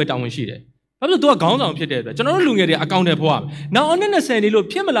န်းချက်ချဖို့ပဲတာဝန်ရှိတယ်ဘာဖြစ်လို့သူကခေါင်းဆောင်ဖြစ်တဲ့အတွက်ကျွန်တော်တို့လူငယ်တွေအကောင့်ထဲပေါ်ရမယ်နောက်အနှစ်20နေလို့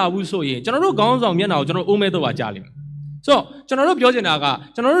ဖြစ်မလာဘူးဆိုရင်ကျွန်တော်တို့ခေါင်းဆောင်မျက်နှာကိုကျွန်တော်အိုးမဲတော့ပါကြားလိမ့်မယ်ဆိုတော့ကျွန်တော်တို့ပြောချင်တာက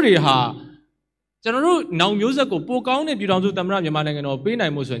ကျွန်တော်တို့တွေဟာကျွန်တော်တို့နောက်မျိုးဆက်ကိုပိုကောင်းတဲ့ပြည်တော်စုသမ္မတမြန်မာနိုင်ငံတော်ပေး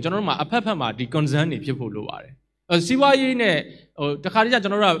နိုင်မှုဆိုရင်ကျွန်တော်တို့မှာအဖက်ဖက်မှာဒီ concern တွေဖြစ်ဖို့လိုပါတယ်စီးပွားရေးနဲ့တခါတည်းကျကျွ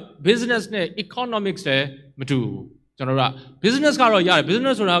န်တော်တို့က business နဲ့ economics တွေမတူဘူးကျွန်တော်တို့က business ကတော့ရတယ်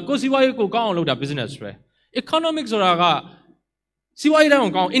business ဆိုတာကိုစီးပွားရေးကိုကောင်းအောင်လုပ်တာ business ပဲ economic ဆိုတာကစီးပွားရေးတိုင်း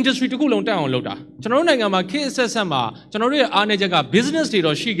အောင်ကောင်း industry တစ်ခုလုံးတက်အောင်လုပ်တာကျွန်တော်တို့နိုင်ငံမှာခေတ်အဆက်ဆက်မှာကျွန်တော်တို့ရဲ့အားနည်းချက်က business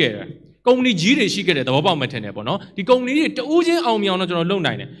တွေတော့ရှိခဲ့တယ်ကုမ္ပဏီကြီးတွေရှိခဲ့တယ်သဘောပေါက်မှထင်တယ်ပေါ့နော်ဒီကုမ္ပဏီတွေတဦးချင်းအောင်မြင်အောင်တော့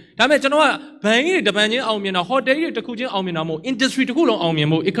ကျွန်တော်လုပ်နိုင်တယ်ဒါပေမဲ့ကျွန်တော်ကဘဏ်ကြီးတွေတပန်ချင်းအောင်မြင်တာ hotel ကြီးတွေတစ်ခုချင်းအောင်မြင်တာမဟုတ် industry တစ်ခုလုံးအောင်မြင်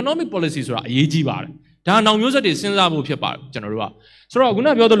ဖို့ economic policy ဆိုတာအရေးကြီးပါတယ်ဒါနောက်မျိုးဆက်တွေစဉ်းစားဖို့ဖြစ်ပါတယ်ကျွန်တော်တို့ကဆိုတော့ခုန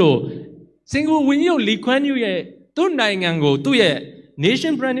ပြောသလိုစင်ကာပူဝန်ကြီးချုပ်လီခွန်းယူရဲ့သူ့နိုင်ငံကိုသူ့ရဲ့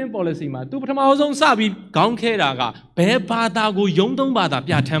nation branding policy မှာသူပထမဆုံးစပြီးခေါင်းခဲတာကဘယ်ဘာသာကို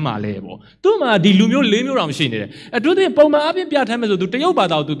ယုံသုံးဘာသာပြဋ္ဌာန်းမှာလဲပေါ့သူ့မှာဒီလူမျိုး၄မျိုးတောင်ရှိနေတယ်အထူးသဖြင့်ပုံမှန်အပြင်ပြဋ္ဌာန်းမယ်ဆိုသူ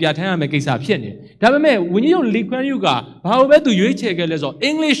တရုတ်ဘာသာကိုသူပြဋ္ဌာန်းရမယ်ကိစ္စဖြစ်နေဒါပေမဲ့ဝန်ကြီးချုပ်လီခွန်းယူကဘာလို့ပဲသူရွေးချယ်ခဲ့လဲဆိုတော့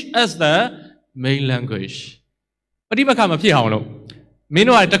English as the main language ပဋိပက္ခမဖြစ်အောင်လို့မ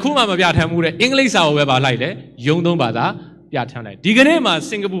င်းတို့ကတခုမှမပြဋ္ဌာန်းဘူးတဲ့အင်္ဂလိပ်စာကိုပဲပါလိုက်တယ်ယုံသုံးဘာသာပြဋ္ဌာန်းလိုက်ဒီကနေ့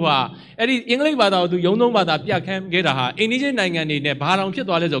မှာစင်ကာပူဟာအဲ့ဒီအင်္ဂလိပ်ဘာသာကိုသူယုံသုံးဘာသာပြဋ္ဌာန်းခဲ့တာဟာအိန္ဒိယနိုင်ငံတွေနဲ့ဘာ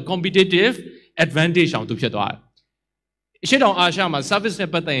တောင်ဖြစ်သွားလဲဆို competitive advantage အောင်သူဖြစ်သွားတယ်အရှေ့တောင်အာရှမှာ service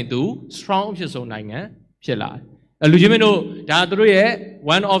နဲ့ပတ်သက်ရင်သူ strong အဖြစ်ဆုံးနိုင်ငံဖြစ်လာတယ်လူချင်းမင်းတို့ဒါသူတို့ရဲ့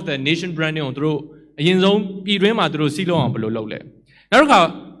one of the nation branding ကိုသူတို့အရင်ဆုံးပြည်တွင်းမှာသူတို့စီးလုံးအောင်ဘယ်လိုလုပ်လဲနောက်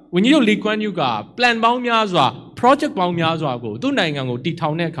တစ်ခါဝန်ကြီးချုပ်လီကွမ်ယူက plan ပေါင်းများစွာ project ပေါင်းများစွာကိုသူ့နိုင်ငံကိုတည်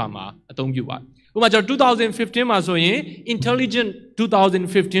ထောင်တဲ့အခါမှာအသုံးပြုပါတယ်ဥပမာကျွန်တော်2015မှာဆိုရင် intelligent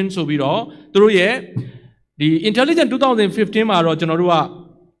 2015ဆိုပြီးတော့သူတို့ရဲ့ဒီ intelligent 2015မှာတော့ကျွန်တော်တို့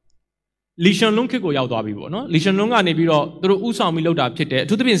ကလီရှင်လွန်းခေတ်ကိုရောက်သွားပြီပေါ့နော်လီရှင်လွန်းကနေပြီးတော့သူတို့ဥဆောင်ပြီးလောက်တာဖြစ်တယ်အ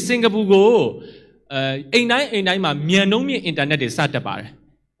ထူးသဖြင့်စင်ကာပူကိုအိမ်တိုင်းမှာမြန်နှုန်းမြင့် internet တွေစတက်ပါတယ်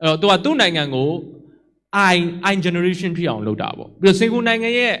အဲ့တော့သူကသူ့နိုင်ငံကို I generation ဖြစ်အောင်လုပ်တာပေါ့ပြီးတော့စင်ကာပူ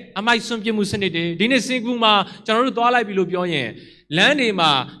နိုင်ငံရဲ့အမိုက်စွန့်ပစ်မှုစနစ်တွေဒီနေ့စင်ကာပူမှာကျွန်တော်တို့သွားလိုက်ပြီလို့ပြောရင်လမ်းတွေ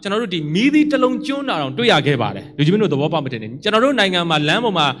မှာကျွန်တော်တို့ဒီမီးသီးတစ်လုံးကျွန်းတာတော့တွေ့ရခဲ့ပါတယ်လူကြီးမင်းတို့သဘောပေါက်မတင်နဲ့ကျွန်တော်တို့နိုင်ငံမှာလ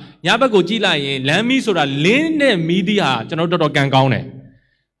မ်းပေါ်မှာညဘက်ကိုကြည့်လိုက်ရင်လမ်းမီးဆိုတာလင်းနဲ့မီးသီးဟာကျွန်တော်တို့တော်တော်ကန်ကောင်းတယ်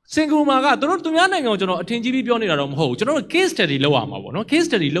စင်ကာပူမှာကသူများနိုင်ငံကိုကျွန်တော်အထင်ကြီးပြီးပြောနေတာတော့မဟုတ်ဘူးကျွန်တော်တို့ case study လုပ်ရမှာပေါ့နော် case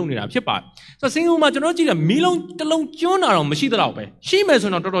study လုပ်နေတာဖြစ်ပါတယ်ဆိုတော့စင်ကာပူမှာကျွန်တော်ကြည့်တယ်မီးလုံးတစ်လုံးကျွန်းတာတော့မရှိတော့ပဲရှိမယ်ဆို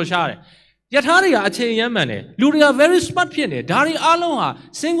တော့တော်တော်ရှားတယ်ရထားတွေကအချိန်ရမ်းမှန်တယ်လူတွေက very smart ဖြစ်နေဒါတွေအားလုံးဟာ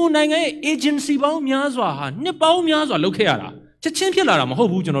စင်ကာပူနိုင်ငံရဲ့ agency ပေါင်းများစွာဟာနှစ်ပေါင်းများစွာလုပ်ခဲ့ရတာချက်ချင်းဖြစ်လာတာမဟုတ်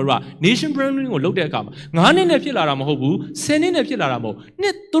ဘူးကျွန်တော်တို့က nation branding ကိုလုပ်တဲ့အခါမှာ9နှစ်နဲ့ဖြစ်လာတာမဟုတ်ဘူး10နှစ်နဲ့ဖြစ်လာတာမဟုတ်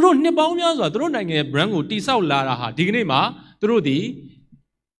သူတို့နှစ်ပေါင်းများစွာသူတို့နိုင်ငံရဲ့ brand ကိုတိဆောက်လာတာဟာဒီကနေ့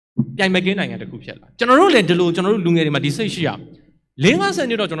မှာသူတို့ဒီပြိုင်မကင်းနိုင်ငံတစ်ခုဖြစ်လာကျွန်တော်တို့လည်းဒီလိုကျွန်တော်တို့လူငယ်တွေမှာဒီစိတ်ရှိရ50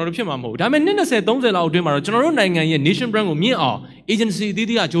နှစ်တော့ကျွန်တော်တို့ဖြစ်မှာမဟုတ်ဘူးဒါပေမဲ့20 30လောက်အတွင်းမှာတော့ကျွန်တော်တို့နိုင်ငံရဲ့ nation brand ကိုမြင့်အောင် agency အသီး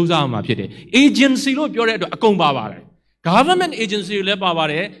သီးကစ조사ရမှာဖြစ်တယ် agency လို့ပြောတဲ့အတွက်အကုန်ပါပါတယ် government agency တွေလ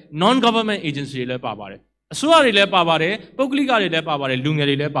ည်းပါပါတယ် non government agency တွေလည်းပါပါတယ်အစိုးရတွေလည်းပါပါတယ်ပုဂ္ဂလိကတွေလည်းပါပါတယ်လူ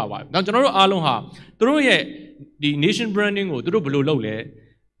ငယ်တွေလည်းပါပါတယ်။ဒါကျွန်တော်တို့အားလုံးဟာသူတို့ရဲ့ဒီ nation branding ကိုသူတို့ဘယ်လိုလုပ်လဲ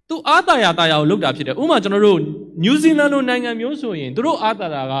။သူအားတာယာကိုလုပ်တာဖြစ်တယ်။ဥပမာကျွန်တော်တို့ New Zealand လိုနိုင်ငံမျိုးဆိုရင်သူတို့အားတာ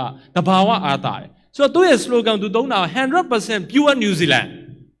တာကတဘာဝအားတာတယ်။ဆိုတော့သူ့ရဲ့ slogan သူသုံးတာ 100% pure New Zealand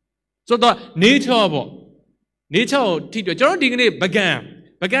 ။ဆိုတော့ nature ပေါ့။ nature ကိုထိတွေ့ကျွန်တော်ဒီကနေ့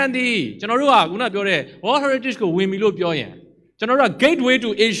ပကံဒီကျွန်တော်တို့ကခုနပြောတဲ့ World Heritage ကိုဝင်ပြီလို့ပြောရင်ကျွန်တော်တို့က gateway to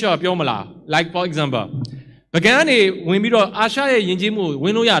Asia ပြောမလား like for example Began a when we do Asha Yinjimu,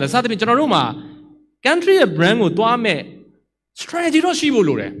 Winoya, the Saturday Generoma, country a brand with Tuame, strategy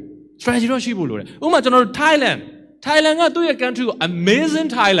Shibulure, strategy Shibulure. Uma General Thailand are to a country, amazing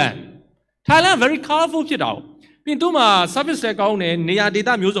Thailand. Thailand, very colorful Pidao. Pintuma, service like on Nia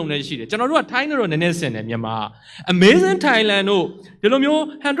data museum, General Tiner on the Nesen and Yama. Amazing Thailand, no,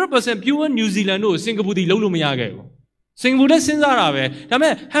 Delomio, 100% pure New Zealand, no, Singapore, Lulumiago. Singapore since Arabe,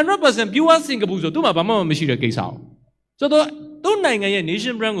 Tame, 100% pure Singapore, to my Bama Machine case out. So don't a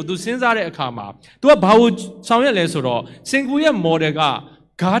nation brand to since Ara Kama, to a Bao Samuel Lesoro, Singapore model,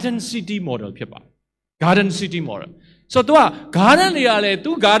 Garden City model, Pipa. Garden City model. So to a garden,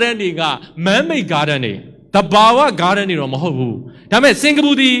 two garden, man-made garden. The Bawa Garden in Mahu. Dame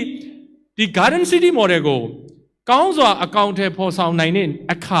Singapore the Garden City Morego. Council accounted for sound 19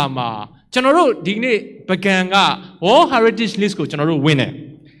 Akama. General Digne Baganga or Heritage List General winner.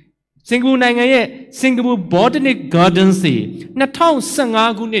 Singapore Nangaye, Singapore Botanic Garden Sea. Natang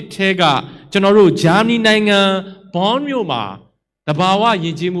Sangagunit Tega, General Jamni Nanga, Bonmioma. The Bawa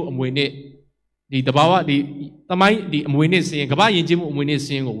Yijimu Mwine. The Bawa the Mwine saying, Gaba Yijimu Mwine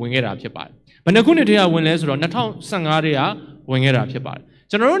saying, wing it up your body. But Nakunia when less or Natang Sangaria, wing it up your body.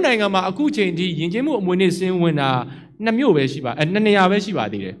 General Nangama, a good change, Yinjimu Munising when Namu Veshiba and Nania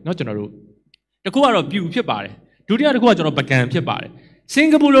Veshiba, not General. The Kua of Bew Pipare, do the other quarter of Bagan Pipare.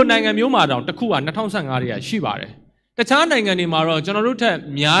 Singapore Nangam Yuma, the Kua, Natang Sangaria, Shibare. The Tanangani Maro, General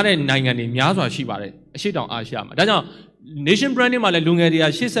Miare Nangani, Miazwa Shibare, she don't Ashama. Dana Nation branding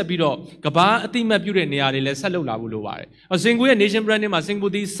Malungaria, she said, Pido, Gaba, a team of Pure Niari, Salula Buluare. A single nation branding, my single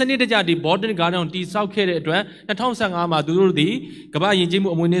the Senator Jadi, Borden Garden, T. South Carolina, the Tom Sangama, Dudi, Gaba Yinjim,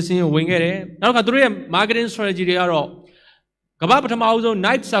 Winnessin, Wingere, Nakadria, marketing strategy, Gaba Tamauzo,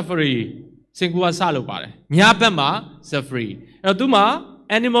 night safari, Singua Salupare, Nyapema, safari. Duma,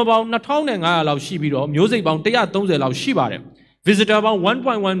 animal bound, Naton and I allow Shibido, music bound, they are those allow Shibare. Visitor about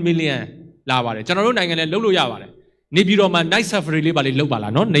 1.1 million Lavare, General Nangan and Lulu Yavare. Nibiroma nice safari libali lobala,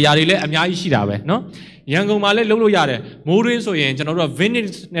 no? Nayarile, Amiashirabe, no? Yango Male Lulu Yare, Morin so yen, General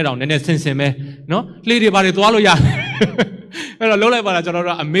Venice Neron, and Essence, no? Lady Bari Tualoya. Lola Bala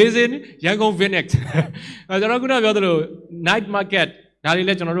General, amazing, Yango Venex. General night market,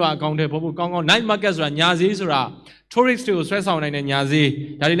 Narile General account, Congo, night markets are Nyazi, tourists to stress on and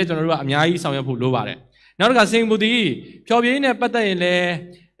Nyazi, Narile General, Amyai, Samuel Lovare. Now, saying Budi, Piobina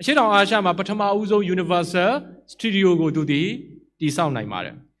Pataile. She don't ask my Patama Uzo Universal Studio go to the sound like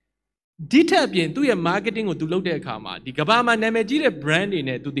Mara. Detail bien to your marketing or to load their karma. The Gabama Namajira brand in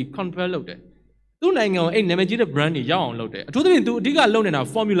it to the compare loaded. Do Nango ain't Namajira brand in young loaded. To the Diga alone in a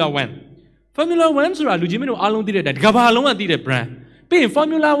Formula One. Formula One so Lujimino alone did it that Gabaloma did a brand. Being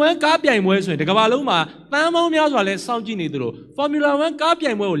Formula One Capia in West, the Gabaloma, Tamo Miazale, Sound Ginidro. Formula One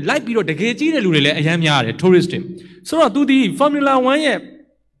Capia in Well, like Piro, the Gagina Lule, a Yamyare, tourist him. So to the Formula One.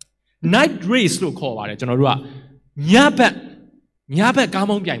 Night race lo call it, General. Nyapa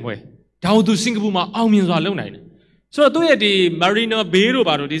Gamon Piangway. Down to Singapore, Almins alone. So to the Marina Bero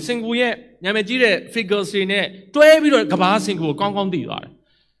Baro, the Singapore Yamajire figures in it, 12 Gaba Singapore, Kong Dilar.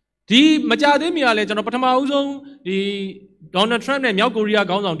 The Majademia legend of Patamauzo, the Donald Trump and Yakuria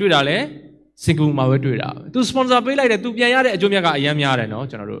gone on to Dale, Singapore Mawatuda. To sponsor a like the Tupiaya, Jomiaga Yamyara, no,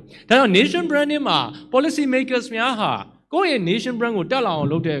 General. Then nation branding, policy makers, Miaha. Go in nation brand will tell our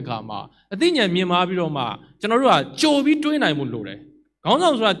local karma. I think Yamima Biroma, General, Joe be doing I will load it.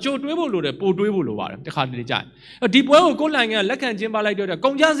 Gonzals Joe Dwebo loaded, Poor Dwebo, the hardly giant. A deep well go like a Lekan Jimba like the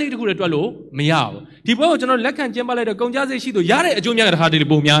Gonjazi to the Dwello, Miao. Deep well General Lekan Jimba like the Gonjazi she to Yare, Jumia hardly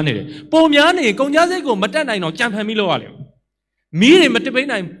Bomiani. Bomiani, Gonjazi go, Matana, no Champamilo Alim. Me and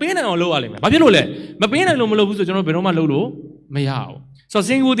Matapena and Pena or Low Alim. Babylole, Mapena Lomolo, General Benoma Lolo, Miao. So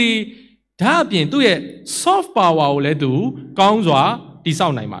sing with the Tapian to a soft power let do, Gongzwa, the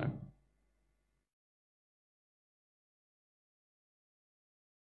sound nightmare.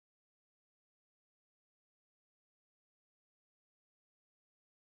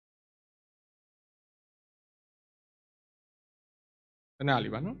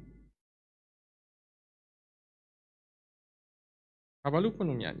 Analiba, have a look on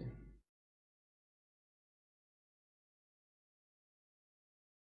Miani.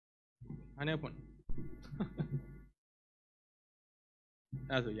 An open.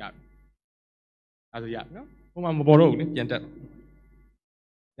 As a yap. As a yap, no? Oh, I'm a borrow, gentle.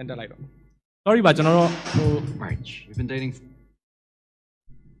 Gentle like that. Sorry, but General. Right, we've been dating.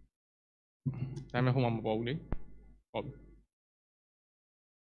 I'm a home bowling.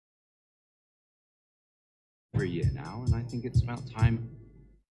 For a year now, and I think it's about time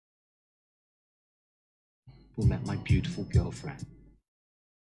we met my beautiful girlfriend.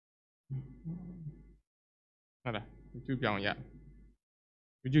 Nada, YouTube yang ya.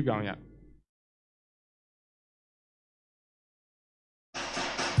 YouTube yang ya.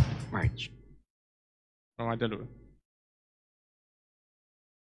 Right. Mama dulu.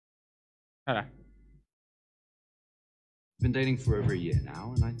 Nada. Been dating for over a year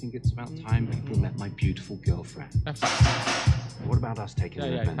now, and I think it's about time people met my beautiful girlfriend. What about us taking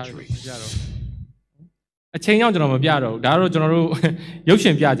an adventure? အချိန်ရောက်ကျွန်တော်မပြတော့ဘူးဒါတော့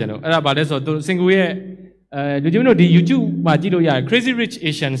ကျွန်တော်တို့ရုပ်ရှင်ပြကြတယ်လို့အဲ့ဒါဗာလဲဆိုတော့စင်ကူရဲ့လူကြီးတို့ဒီ YouTube မှာကြည့်လို့ရတယ် Crazy Rich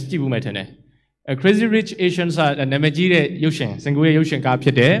Asians ကြည့်ဘူးမယ်ထင်တယ် Crazy Rich Asians ကနာမည်ကြီးတဲ့ရုပ်ရှင်စင်ကူရဲ့ရုပ်ရှင်ကားဖြ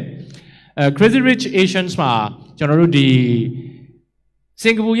စ်တယ် Crazy Rich Asians မှာကျွန်တော်တို့ဒီ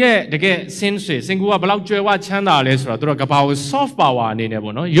စင်ကာပူရဲ့တကယ်စင်းဆွေစင်ကာပူကဘယ်လောက်ကျွဲဝချမ်းသာလဲဆိုတော့သူတို့ကဘာကို soft power အနေနဲ့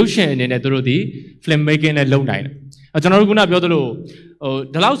ပေါ့နော်ရုပ်ရှင်အနေနဲ့သူတို့ဒီ film making နဲ့လုပ်နိုင်တယ်ကျွန်တော်တို့ခုနပြောသ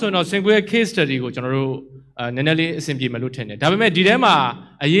လိုဒီလောက်ဆိုရင်တော့စင်ကာပူရဲ့ case study ကိုကျွန်တော်တို့နည်းနည်းလေးအဆင်ပြေမလို့ထင်တယ်ဒါပေမဲ့ဒီထဲ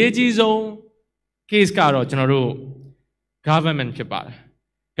မှာအရေးကြီးဆုံး case ကတော့ကျွန်တော်တို့ government ဖြစ်ပါတယ်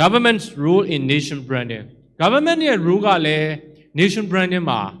government's role in nation branding government ရဲ့ role ကလည်း nation branding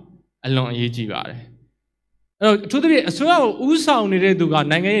မှာအလွန်အရေးကြီးပါတယ်အဲ့တော့အထူးသဖြင့်အစိုးရကိုဥဆောင်နေတဲ့သူ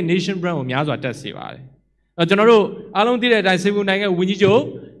ကနိုင်ငံရဲ့ nation brand ကိုများစွာတက်စေပါတယ်အဲ့တော့ကျွန်တော်တို့အားလုံးသိတဲ့အတိုင်းစင်ကာပူနိုင်ငံဝန်ကြီးချုပ်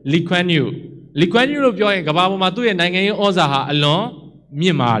Lee Kuan Yew လို့ပြောရင်ကမ္ဘာပေါ်မှာသူ့ရဲ့နိုင်ငံရေးဩဇာဟာ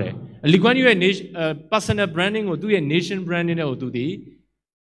အလွန်မြင့်မားတယ် Lee Kuan Yew ရဲ့ personal branding ကိုသူ့ရဲ့ nation branding နဲ့ကိုသူဒီ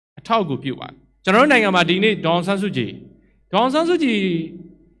အထောက်အကူပြုပါတယ်ကျွန်တော်တို့နိုင်ငံမှာဒီနေ့ဒေါအောင်ဆ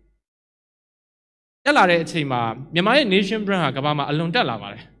န်းစုကြည်တက်လာတဲ့အချိန်မှာမြန်မာရဲ့ nation brand ဟာကမ္ဘာမှာအလွန်တက်လာပါ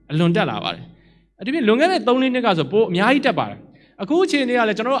တယ်အဒီပြင်လွန်ခဲ့တဲ့3-4နှစ်ကဆိုပိုအများကြီးတက်ပါတယ်အခုအချိန်တွေ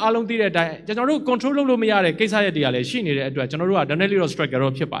ကလည်းကျွန်တော်တို့အားလုံးသိတဲ့အတိုင်းကျွန်တော်တို့ control လုပ်လို့မရတဲ့ကိစ္စရပ်တွေကလည်းရှိနေတဲ့အတွက်ကျွန်တော်တို့က definitely struggle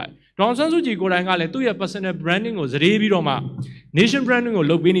တော့ဖြစ်ပါတယ်ဒေါအောင်ဆန်းစုကြည်ကိုယ်တိုင်ကလည်းသူ့ရဲ့ personal branding ကိုစရေးပြီးတော့မှ nation branding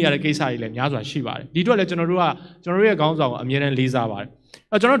ကိုလုပ်ပေးနေရတဲ့ကိစ္စတွေလည်းများစွာရှိပါတယ်ဒီအတွက်လည်းကျွန်တော်တို့ရဲ့ခေါင်းဆောင်ကိုအမြဲတမ်းလေးစားပါ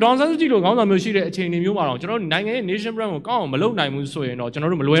တယ်ကျွန်တော်ဒေါအောင်ဆန်းစုကြည်လိုခေါင်းဆောင်မျိုးရှိတဲ့အချိန်တွေမျိုးမှာတော့ကျွန်တော်တို့နိုင်ငံရဲ့ nation brand ကိုကောင်းအောင်မလုပ်နိုင်ဘူးဆိုရင်တော့ကျွန်တော်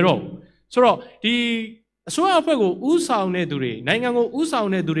တို့မလွယ်တော့ဘူးဆိုတော့ဒီအစိုးရအဖွဲ့ကိုဥဆောင်တဲ့သူတွေနိုင်ငံကိုဥ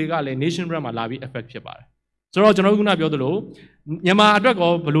ဆောင်တဲ့သူတွေကလည်း nation brand မှာလာပြီး effect ဖြစ်ပါတယ်ဆိုတော့ကျွန်တော်တို့ခုနပြောသလိုမြန်မာအတွက်ကော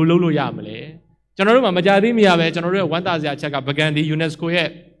ဘယ်လိုလုပ်လို့ရမလဲကျွန်တော်တို့မှာမကြသေးမရပဲကျွန်တော်တို့ရဲ့ဝမ်းသာစရာအချက်ကပကံဒီ UNESCO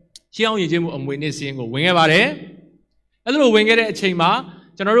ရဲ့ရှေးအောင်ရည်ချင်းမှုအမွေအနှစ်စီးရင်ကိုဝင်ခဲ့ပါတယ်အဲ့လိုဝင်ခဲ့တဲ့အချိန်မှာ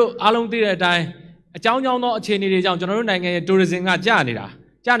ကျွန်တော်တို့အားလုံးသိတဲ့အတိုင်းအကြောင်းသောအခြေအနေတွေကြောင့်ကျွန်တော်တို့နိုင်ငံရဲ့ tourism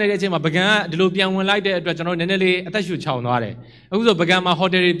ကကျနေတဲ့အချိန်မှာပကံကဒီလိုပြန်ဝင်လိုက်တဲ့အတွက်ကျွန်တော်တို့နည်းနည်းလေးအသက်ရှူချောင်သွားတယ်အခုဆိုပကံမှာ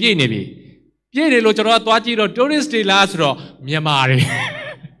ဟိုတယ်တွေပြည့်နေပြီပြည့်တယ်လို့ကျွန်တော်ကသွားကြည့်တော့ tourist တွေလားဆိုတော့မြန်မာတွေ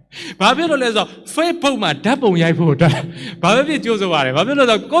ဘာဖြစ်လို့လဲဆိုတော့ Facebook မှာဓာတ်ပုံရိုက်ဖို့အတွက်ဘာပဲဖြစ်ကြိုးစားရတယ်ဘာဖြစ်လို့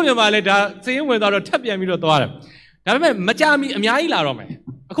လဲဆိုတော့ကိုယ့်မြန်မာလည်းဒါစည်ရင်ဝင်သွားတော့ထပ်ပြန်ပြီးတော့သွားတယ်ဒါပေမဲ့မကြမီအများကြီးလာတော့မယ်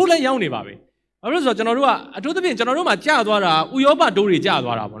အခုလည်းရောက်နေပါပြီဘာလို့လဲဆိုတော့ကျွန်တော်တို့ကအထူးသဖြင့်ကျွန်တော်တို့မှာကြာသွားတာဥရောပတိုးတွေကြာ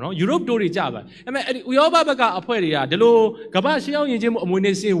သွားတာပေါ့နော်ယူရိုပတိုးတွေကြာသွားအဲ့မဲ့အဲ့ဒီဥရောပဘက်ကအဖွဲ့တွေကဒီလိုကမ္ဘာရှေးအောင်ယဉ်ကျေးမှုအမွေ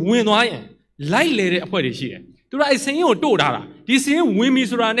အနှစ်စင်ဝင်သွားရင်လိုက်လေတဲ့အဖွဲ့တွေရှိတယ်သူတို့အဲ့စင်ရင်ကိုတို့ထားတာဒီစင်ရင်ဝင်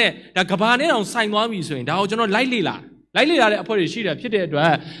ပြီဆိုတာနဲ့ဒါကဘာနဲ့တောင်ဆိုင်သွားပြီဆိုရင်ဒါကိုကျွန်တော်လိုက်လေလာတဲ့အဖွဲ့တွေရှိတယ်ဖြစ်တဲ့အတွ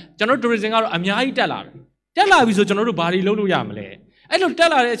က်ကျွန်တော် tourism ကတော့အများကြီးတက်လာပြီဆိုကျွန်တော်တို့ဘာတွေလုပ်လို့ရမလဲအဲ့လိုတက်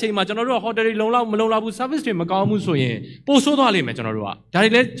လာတဲ့အချိန်မှာကျွန်တော်တို့က hotel တွေမလုံလောက်ဘူး service တွေမကောင်းဘူးဆိုရင်ပိုဆိုးသွားလိမ့်မယ်ကျွန်တော်တို့ကဒါ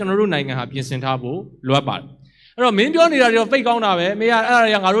တွေလည်းကျွန်တော်တို့နိုင်ငံဟာပြင်ဆင်ထားဖို့လိုအပ်ပါတယ်အဲ့တော့မင်းပြောနေတာတွေတော့ဖိတ်ကောင်းတာပဲမေးရ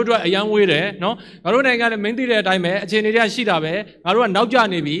အဲ့ဒါတွေကငါတို့အတွက်အယံဝေးတယ်နော်ငါတို့နိုင်ငံလည်းမင်းသိတဲ့အတိုင်းပဲအခြေအနေတွေကရှိတာပဲငါတို့ကနောက်ကျ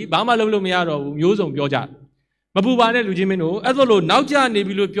နေပြီဘာမှလုပ်လို့မရတော့ဘူးမျိုးစုံပြောကြမပူပါနဲ့လူချင်းမင်းတို့အဲ့လိုနောက်ကျနေ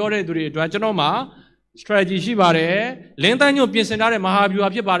ပြီလို့ပြောတဲ့သူတွေအတွက်ကျွန်တော်မှာ strategy ရှိပါတယ်လင်းသားညွန့်ပြင်ဆင်ထားတဲ့မဟာ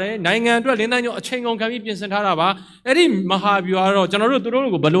ဗျူဟာဖြစ်ပါတယ်နိုင်ငံအတွက်လင်းသားညွန့်အချိန်ကုန်ခံပြီးပြင်ဆင်ထားတာပါအဲ့ဒီမဟာဗျူဟာတော့ကျွန်တော်တို့သူ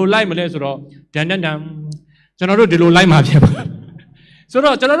တို့ကိုဘယ်လိုလိုက်မလဲဆိုတော့ဒန်ကျွန်တော်တို့ဒီလိုလိုက်မှာဖြစ်ပါဆို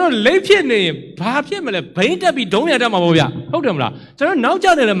တော့ကျွန်တော်တို့လိမ့်ဖြစ်နေရင်ဘာဖြစ်မလဲဘိန်းတက်ပြီးဒုံးရတတ်မှာပေါ့ဗျဟုတ်တယ်မလားကျွန်တော်နောက်ကျ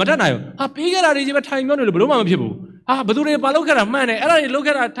နေလည်းမတတ်နိုင်ဘူးဟာပြီးခဲ့တာတွေကြီးပဲထိုင်ပြောနေလို့ဘယ်လို့မှမဖြစ်ဘူးဟာဘယ်သူတွေပါလောက်ခဲ့တာမှန်တယ်အဲ့ဒါတွေလောက်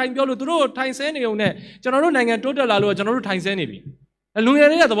ခဲ့တာထိုင်ပြောလို့သူတို့ထိုင်ဆဲနေုံနဲ့ကျွန်တော်တို့နိုင်ငံတိုးတက်လာလို့ကျွန်တော်တို့ထိုင်ဆဲနေပြီလူ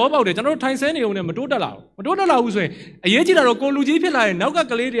ငယ်တွေကသဘောပေါက်တယ်ကျွန်တော်တို့ထိုင်ဆဲနေုံနဲ့မတိုးတက်လာဘူးဆိုရင်အရေးကြီးတာတော့ကိုလူကြီးဖြစ်လာရင်နောက်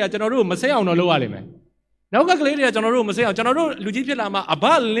ကကလေးတွေကကျွန်တော်တို့မဆဲအောင်တော့လုပ်ရလိမ့်မယ်နောက်ကကလေးတွေကကျွန်တော်တို့မဆဲအောင်ကျွန်တော်တို့လူကြီးဖြစ်လာမှအ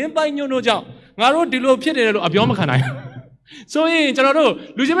ဘလင်းပိုင်းညွန့်တို့ကြောင့်ငါတို့ဒီလိုဖြစ်နေတယ်လို့အပြောမခံနိုင်ဆိုရင်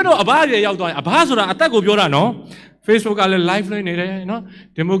ကျွန်တော်တို့လူကြီးမတို့အဘတွေရောက်သွားရင်အဘဆိုတာအသက်ကိုပြောတာနော် Facebook ကလည်း live လုပ်နေတယ်နော်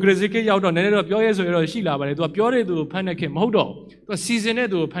democracy ကရောက်တော့နည်းနည်းတော့ပြောရဲဆိုရတော့ရှိလာပါတယ်သူကပြောတဲ့သူကိုဖန်တဲ့ခင်မဟုတ်တော့သူကစီစဉ်တဲ့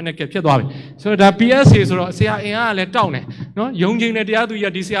သူကိုဖန်တဲ့ခင်ဖြစ်သွားပြီဆိုတော့ဒါ PSA ဆိုတော့ဆရာအင်အားကလည်းတောက်နေနော်ယုံကြည်နေတ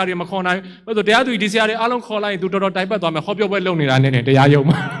ရားသူကြီးကဒီဆရာတွေမခေါ်နိုင်ဘူးဆိုတော့တရားသူကြီးဒီဆရာတွေအားလုံးခေါ်လိုက်ရင်သူတော်တော်တိုင်ပတ်သွားမယ်ဟောပြောပွဲလုပ်နေတာနဲ့တရားရုံ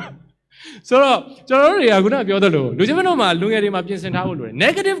မှာဆိုတော့ကျွန်တော်တို့တွေကခုနပြောသလိုလူချင်းမတို့မှာလူငယ်တွေမှာပြင်ဆင်ထားဖို့လိုတယ်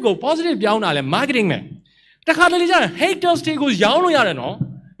negative ကို positive ပြောင်းတာလဲ marketing နဲ့တခါတလေကျရင် haters တွေကိုရောင်းလို့ရတယ်နော်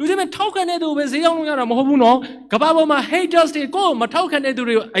လူချင်းမထောက်ခံတဲ့သူပဲဈေးရောင်းလို့ရတာမဟုတ်ဘူးနော်ကမ္ဘာပေါ်မှာ haters တွေကိုမထောက်ခံ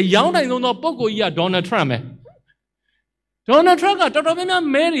တဲ့သူတွေကိုအယောင်းနိုင်ဆုံးသောပုံကိုကြီးက Donald Trump ပဲ Donald Trump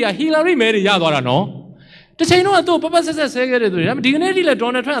ကတော်တော်များများမဲတွေက Hillary မဲတွေရသွားတာနော်တ The chain of two Papa says, I'm dignity like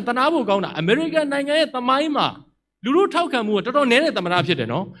Donald Trump, Tanabo Gona, American Nanga, Tamaima, Lulu Taukamu, Toto Nene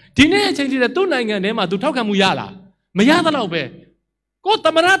Tamarapino, Tine changed the two Nanga Nema to Taukamuyala, Mayada Lobe. Go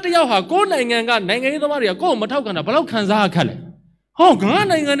Tamarata Yaha, go Nanga, Nanga Maria, go Mataukana, Balaukanza Kale. Oh,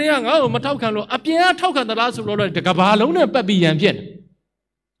 Gana Yang, oh, Mataukano, Apia Taukan the last of the Cabalona, Baby and Pien.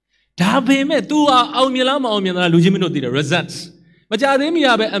 Tabe me, two are Almilama, Lugimino did the results. But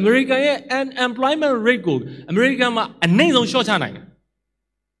Jademia, America and employment rate good. America, a name on short time.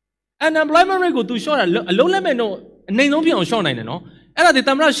 And employment rate good to show a low lemon, a name on short nine, no? And at the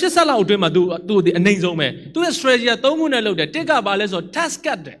time, Shisala do the name on me. To Australia, don't load, take up a less or task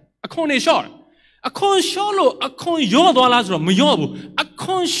cut, a corner short. A con shallow, a con your dollars from Muyobu, a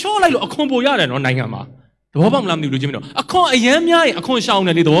con shallow, a combo yard on Nangama. The Wobam Lamdi Lugimino, a con a yamia, a con shawn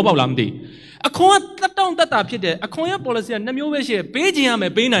a little Wobam Lamdi. A con that down that up here, a coin policy and Namueshe, Pageyam, a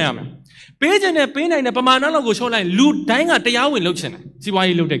Painayam. Page and a pain and a Pamana go show line, loot, dying at the Yawin Luxon. See why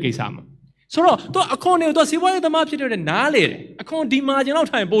you look at Kisam. So, a con to see why the market and Nale, a con demargin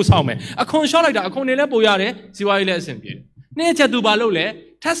out time, both home, a con shot like a con boyare, see why you listen. Nature do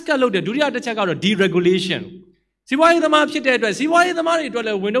balole, Tasca loaded, do you have to check out a deregulation? See why the market address, see why the market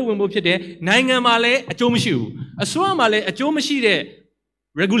window will move today, Nanga Male, a Tomashu, a Swamale, a Tomashi.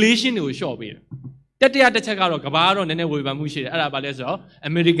 Regulation will show me. That they had to check out a Cabaro and then we were Mushi, Arabalezo,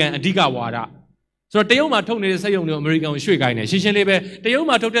 American and Diga Wada. So Teoma told me to say only American Shuigane. Shishinebe,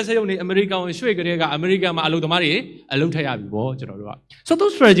 Teoma told us only American Shuiga, American Aludamari, a Lutayabi, General. So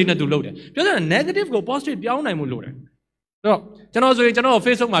those strategies to load it. Just a negative go positive beyond I'm loaded. No, General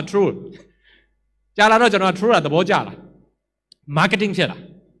face of my true. Jala General true at the Bojala. Marketing Shella.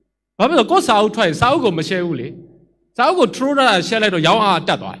 Pablo goes out twice, Saugo Macheuli. Saugo true that shell at Yawa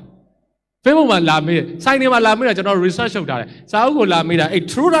Tata. Femo Lame, signing my Lamina, general research of that. Saugo Lamina, a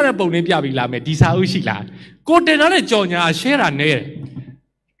true that a Bonipiabi Lame, Disaushila. Go to another Jonia, share a nail.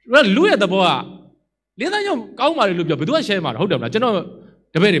 Well, Louis at the Boa. Lena, you come out, look up, do a share, hold up, general,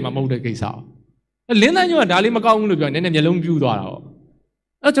 the very Mamoda case out. Lena, you and Ali Macau look and then your long view.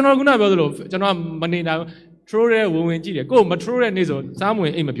 That's an organization, General Manina, true woman, go, but true and is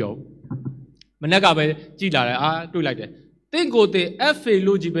somewhere in Mapio. Managabe, Gila, do like that. Think go the F.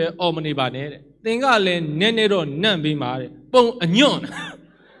 Lugibe or Manibane, think I'll Nenero Nambi Mare, Bon and Yon.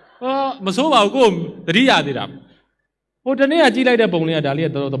 Oh, Masova go, the Ria did up. What the Nea Gila de Bonia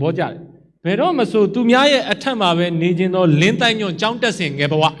Dalia the Boja. Pero Maso, to me, a time of Nijino, Lintanyo, Jountasing,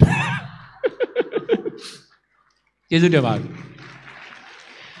 Ebawa. Is it about?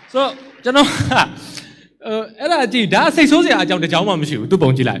 So, General, that's a social agent, the Jama Mishu, to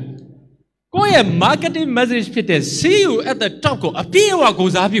Bonjila. Go a marketing message fit see you at the top go a PO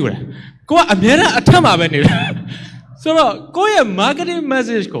goes up you. Go a mirror a tama venue. So go a marketing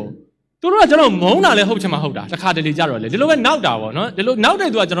message go. To a general Mona le Hochama Hoda, the Caddy Jarro, the low and now down, no? The look now they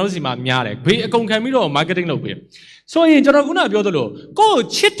do a generosima miare, be a concamino marketing low. So in Jaraguna Biodolo, go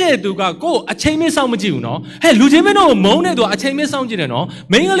chitte do go a chain sound no? Hey, Lujimino, Mone do a chain sound no?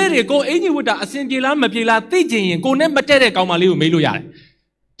 May a lady go any with a Singila Mapila teaching, go never tell a Kamaliu Meluya.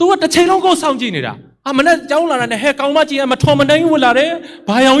 To what the channel goes sound genera. I'm a Jawla and a heck how much I'm a Tom and Wulare.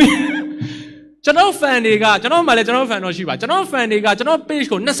 By General Fandiga, General Malay, General Fanoshiba, General Fandiga, General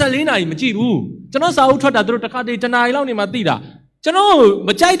Pesco, Nasalina, Majiru, General Sautra, Drutacati, Janai, Matida, General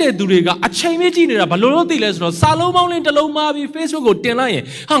Majide Duriga, a chain genera, Baloti Lesro, Salomon in the low Mavi, Facebook, Tenai,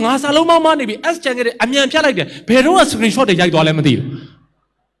 Hang Saloma money be as Jangere, I mean, Jalaka, Peru screenshot the Jagdolamadi.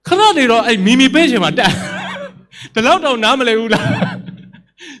 Canadiro, a Mimi Benjamin, the loud of Namale.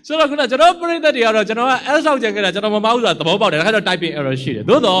 So I could operate that year, General, as I was General Mausa at the mobile, I had a typing error sheet.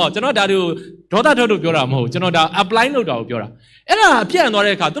 Though, General Dadu, Tota to Pura, General, a blind note of Pura. And a piano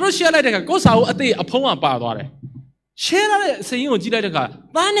record, don't share like a goes out at the upon power. Share saying,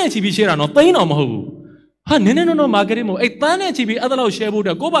 Giletica, Tane TV share no pain on Mahu. Hanino no Margarimo, a Tane TV other share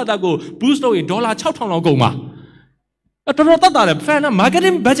would go by that go, boost in dollar chowton or goma. A Torota, fan,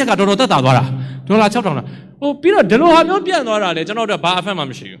 Margarim Bajaca Dorota, Dollar chowton. Oh, Peter, the law no piano, General the Bar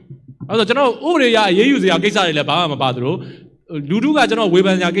Family. Other General Uria, you use the Akisa Lebama Badro, Luduga General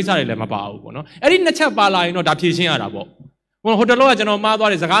Weber Yakisa Lemabao. I didn't chat Bala, no Dapisi Arabo. One hotel General Mother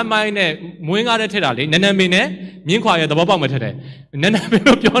is a guy mine, Muinga Terali, Nenamine, Minquire the Bobama today.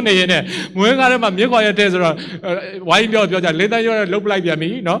 Nenamino Pione, Muinga, Minquire Tesra, why you're later you look like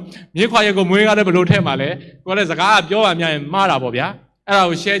me, no? Minquire go Muinga below Temale, what is a guy, Bio and Marabobia, and I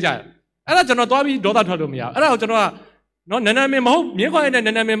will share. I don't know why we do that to me. I don't know. No, Nename Mo, Miko and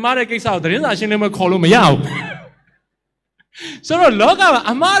Nename Marek out there. I should never call me out. So, look at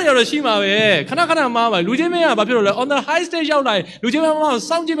Amaria Roshima, Kanakana Mama, Lujimea, on the high stage outline, Lujima,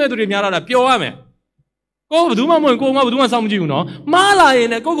 Sanjime to the Miara, Pioame. ကိုဘယ်သူမှမဝင်ကိုငါဘယ်သူမှစောင့်မကြည့်ဘူးနော်မားလာ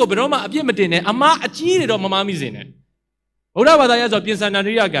ရင်လည်းကိုဘယ်တော့မှအပြစ်မတင်နဲ့အမားအကြီးတွေတော့မမားမိစေနဲ့ဗုဒ္ဓဘာသာရဆိုပြင်ဆင်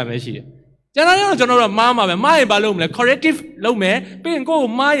တန်ရိယကံပဲရှိတယ်ကျွန်တော်တို့မားမှာပဲမားရင်ဘာလုပ်မလဲ corrective လုပ်မယ်ပြီးရင်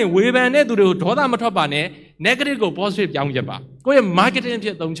ကိုမားရင်ဝေဖန်တဲ့သူတွေကိုဒေါသမထွက်ပါနဲ့ negative ကို positive ပြောင်းချက်ပါကိုရဲ့ marketing ဖြ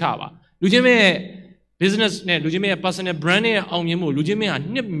စ်သုံးချပါလူချင်းရဲ့ business နဲ့လူချင်းရဲ့ personal brand နဲ့အောင်မြင်မှုလူချင်း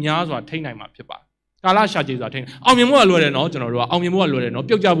ရဲ့နှစ်များစွာထိန်းနိုင်မှာဖြစ်ပါကာလရှာကျေစွာထိန်းအောင်မြင်မှုကလွယ်တယ်နော်ကျွန်တော်တို့ကအောင်မြင်မှုကလွယ်တယ်နော်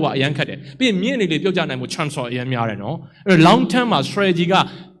ပြုတ်ကြဖို့ကအရန်ခက်တယ်ပြီးရင်မြင့်နေလေပြုတ်ကြနိုင်မှု chance အရန်များတယ်နော်အဲ့ long term မှာ strategy က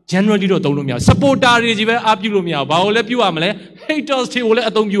generally တော့သုံးလို့မရဘူး supporter တွေကြီးပဲအားပြုလို့မရဘူးဘာလို့လဲပြုရမလဲ haters တွေကိုလည်း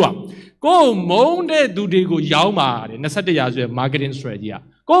အသုံးပြုရကိုမုန်းတဲ့သူတွေကိုရောင်းပါတယ်21ရာစုရဲ့ marketing strategy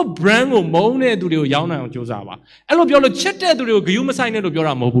ကကို brand ကိုမုန်းတဲ့သူတွေကိုရောင်းနိုင်အောင်ကြိုးစားပါအဲ့လိုပြောလို့ချစ်တဲ့သူတွေကိုဂယုမဆိုင်နဲ့လို့ပြော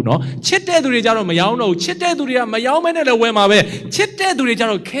တာမဟုတ်ဘူးနော်ချစ်တဲ့သူတွေကြတော့မရောင်းတော့ဘူးချစ်တဲ့သူတွေကမရောင်းမဲနဲ့လည်းဝယ်မှာပဲချစ်တဲ့သူ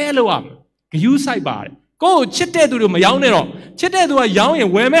တွေကြတော့ care လုပ်ရမယ်ဂယုစိုက်ပါတယ်ကိုချစ်တဲ့သူတွေမရောင်းနဲ့တော့ချစ်တဲ့သူကရောင်း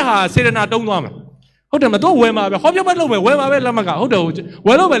ရင်ဝယ်မဲ့ဟာစေတနာတုံးသွားမှာဟုတ်တယ်မတော့ဝယ်မှာပဲဟောပြောမဲ့လုပ်မယ်ဝယ်မှာပဲလက်မကဟုတ်တယ်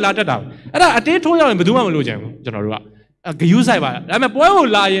ဝယ်လို့ပဲလာတတ်တာအဲ့ဒါအတေးထိုးရောက်ရင်ဘယ်သူမှမလိုချင်ဘူးကျွန်တော်တို့ကဂယုစိုက်ပါဒါပေမဲ့ပွဲကို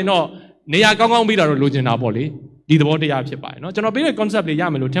လာရင်တော့နေရာကောင်းကောင်းပြီးတာတော့လိုချင်တာပေါ့လေဒီသဘောတရားဖြစ်ပါတယ်နော်ကျွန်တော်ပေးတဲ့ concept လေးရ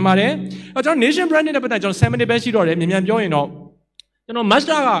မယ်လို့ထင်ပါတယ်ကျွန်တော် nation branding နဲ့ပတ်သက်ကျွန်တော်7 minute ပဲရှိတော့တယ်မြန်ပြောရင်တော့ကျွန်တော်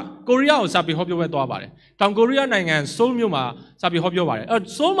master ကကိုရီးယားကိုစာပေဟောပြောပွဲသွားပါတယ်တောင်ကိုရီးယားနိုင်ငံဆိုးလ်မြို့မှာစာပေဟောပြောပါ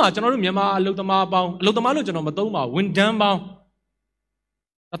တယ်ဆိုးလ်မှာကျွန်တော်တို့မြန်မာအလုပ်သမားပေါင်းအလုပ်သမားလို့ကျွန်တော်မသုံးပါဝန်ထမ်းပေါင်း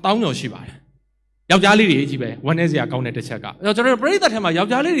1000ကျော်ရှိပါတယ်ယောက်ျားလေးတွေကြီးပဲဝမ်းနေစရာကောင်းတဲ့တစ်ချက်ကကျွန်တော်တို့ပြည်သက်ထဲမှာ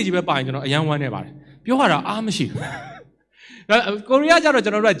ယောက်ျားလေးတွေကြီးပဲပါရင်ကျွန်တော်အယံဝမ်းနေပါတယ်ပြောရတာအားမရှိဘူးကိုရီးယားကျတော့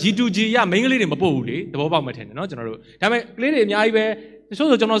ကျွန်တော်တို့က G2G ရမိန်းကလေးတွေမပို့ဘူးလေသဘောပေါက်မှထင်တယ်နော်ကျွန်တော်တို့ဒါပေမဲ့ကလေးတွေအများကြီးပဲတချို့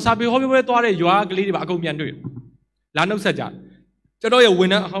ဆိုကျွန်တော်စာပေဟောပြောပွဲသွားတဲ့ရွာကလေးတွေပါအကုန်ပြန်တွေ့လာနှုတ်ဆက်ကြကျွန်တော်ရဲ့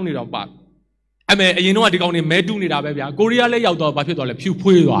ဝန်ထမ်းအဟောင်းတွေတော့ပါအမေအရင်တော့ဒီကောင်တွေမဲတူးနေတာပဲဗျာကိုရီးယားလည်းရောက်တော့ဘာဖြစ်သွားလဲ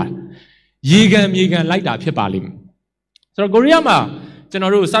ဖြူဖွေးသွားတယ်ရေကန်မြေကန်လိုက်တာဖြစ်ပါလိမ့်မယ်ဆိုတော့ကိုရီးယားမှာကျွန်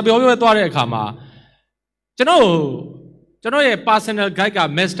တော်တို့စာပေဟောပြောပွဲသွားတဲ့အခါမှာကျွန်တော်ရဲ့ personal guide က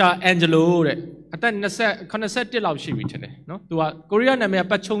Mr. Angelo တဲ့အသက်81လောက်ရှိပြီထင်တယ်နော်သူကကိုရီးယားနာမည်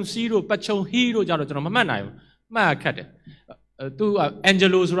ပတ်ချုံစီးတို့ပတ်ချုံဟီးတို့ကြတော့ကျွန်တော်မမှတ်နိုင်ဘူးမှတ်ခတ်တယ်သူက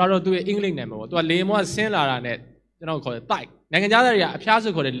Angelo ဆိုတာတော့သူရဲ့အင်္ဂလိပ်နာမည်ပေါ့သူကလေမောကဆင်းလာတာနဲ့ကျွန်တော်ခေါ်တယ် Thaik နိုင်ငံခြားသားတွေက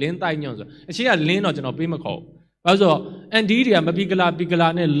အဖျားဆိုခေါ်တယ်လင်း Thaik Nyunt ဆိုအချင်းကလင်းတော့ကျွန်တော်ပေးမခေါ်ဘူးဘာလို့ဆိုတော့ ND တွေကမပီကလာ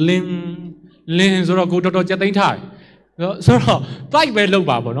နဲ့လင်းဆိုတော့ကိုတော်ကြက်သိမ်းထားတယ်ဆိုတော့ Thaik ပဲ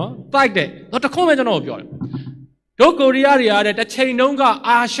လောက်ပါပေါ့နော် Thaik တဲ့တော့တခုံးပဲကျွန်တော်ပြောတယ်တို့ကိုရီးယားတွေအားတဲ့တစ်ချိန်တုန်းက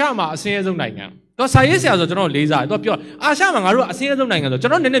အာရှမှာအဆင်းရဲဆုံးနိုင်ငံတော့စာရေးဆရာဆိုကျွန်တော်လေးစားတယ်တော့ပြောအာရှမှာငါတို့အဆင်းရဲဆုံးနိုင်ငံဆို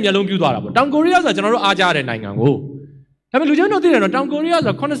ကျွန်တော်နည်းနည်းမျက်လုံးပြူးသွားတာပေါ့တောင်ကိုရီးယားဆိုကျွန်တော်တို့အားကြတဲ့နိုင်ငံကိုဒါပေမဲ့လူချင်းတို့သိတယ်နော်တောင်ကိုရီးယား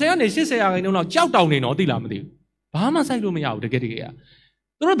ဆို80ကနေ80ရာခိုင်နှုန်းလောက်ကြောက်တောင်နေတော့သိလားမသိဘူးဘာမှစိုက်လို့မရဘူးတကယ်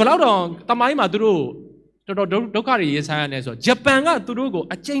သူတို့ဘယ်လောက်တော့တမိုင်းမှာသူတို့တော်တော်ဒုက္ခတွေရေးဆိုင်ရနေဆိုဂျပန်ကသူတို့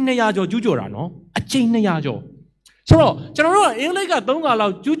ကိုအကြိမ်200ကျော်ကျူးကျော်တာနော်အကြိမ်200ကျော်ဆိုတော့ကျွန်တော်တို့ကအင်္ဂလိပ်က3ခါ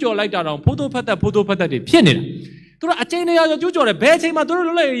လောက်ကျူးကျော်လိုက်တာတော့ဖိုးတိုးဖတ်သက်တွေဖြစ်နေတာသူတို့အကြိမ်200ကျော်ကျူးကျော်တယ်ဘယ်အချိန်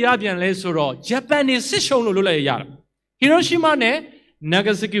မှာသူတို့လွတ်လပ်ရေးရပြန်လဲဆိုတော့ဂျပန်နေစစ်ရှုံလို့လွတ်လပ်ရေးရတာဟီရိုရှီမာ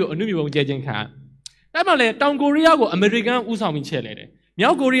နဲ့နာဂါဆာကီကိုအနုမြူပုံကျဲခြင်းခံအဲ့မှာလေတောင်ကိုရီးယားကိုအမေရိကန်ဦးဆောင်ပြီးချဲ့လဲတယ်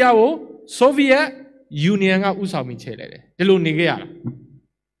မြောက်ကိုရီးယားကိုဆိုဗီယက်ယူနီယံကဦးဆောင်ပြီးချဲ့လဲတယ်ဒီလိုနေခဲ့ရတာ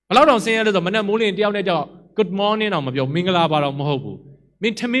ဘယ်လောက်တောင်ဆင်းရဲလဲဆိုမနေ့မိုးလင်းတယောက်နဲ့ကြောက် good morning တော့မပြောမင်္ဂလာပါတော့မဟုတ်ဘူး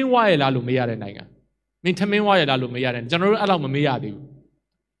မင်းထမင်းဝါရလားလို့မေးရတဲ့နိုင်ငံမင်းထမင်းဝါရလားလို့မေးရတယ်ကျွန်တော်တို့အဲ့လောက်မမေးရသေး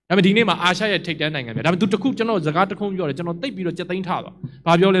ဘူးဒါပေမဲ့ဒီနေ့မှာအာရှရဲ့ထိပ်တန်းနိုင်ငံပဲဒါပေမဲ့သူတခုကျွန်တော်စကားတစ်ခုပြောတယ်ကျွန်တော်တိတ်ပြီးတော့ကြက်သိမ်းထားသွား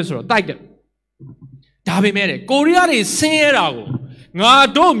ဘာပြောလဲဆိုတော့တိုက်တယ်ဒါပေမဲ့ကိုရီးယားတွေဆင်းရဲတာ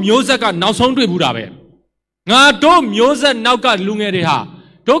ကိုငါတို့မျိုးဆက်ကနောက်ဆုံးတွေ့ဘူးတာပဲငါတို့မျိုးဆက်နောက်ကလူငယ်တွေဟာ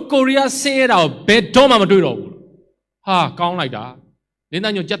တို့ကိုရီးယားဆင်းရဲတာကိုဘယ်တော့မှမတွေ့တော့ဘူးဟာကောင်းလိုက်တာလင်း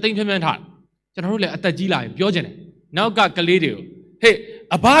သားညိုကြက်သိမ်းဖြန်းဖြန်းထားကျွန်တော်တို့လည်းအသက်ကြီးလာရင်ပြောချင်တယ်နောက်ကကလေးတွေကိုဟေ့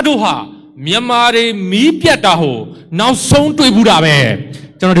အဘတို့ဟာမြန်မာတွေမီးပြတ်တာဟိုနောက်ဆုံးတွေ့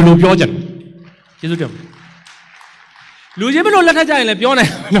ဘူးတာပဲကျွန်တော်ဒီလိုပြောချင်တယ်ကျေးဇူးတင်လူချင်းမလို့လက်ထပ်ကြရင်လည်းပြောနိုင်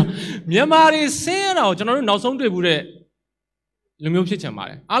နော်မြန်မာတွေဆင်းရဲတာကိုကျွန်တော်တို့နောက်ဆုံးတွေ့ဘူးတဲ့လူ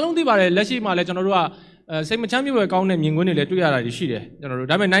မျိုးဖြစ်ချင်ပါတယ်အားလုံးသိပါတယ်လက်ရှိမှာလည်းကျွန်တော်တို့ကစိတ်မချမ်းမြေပဲကောင်းတဲ့မြင်ကွင်းတွေလည်းတွေ့ရတာရှိတယ်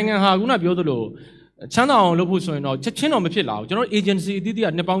ကျွန်တော်တို့ဒါပေမဲ့နိုင်ငံဟာခုနပြောသလိုချမ်းသာအောင်လုပ်ဖို့ဆိုရင်တော့ချက်ချင်းတော့မဖြစ်လာဘူးကျွန်တော် agency အသီးသီးက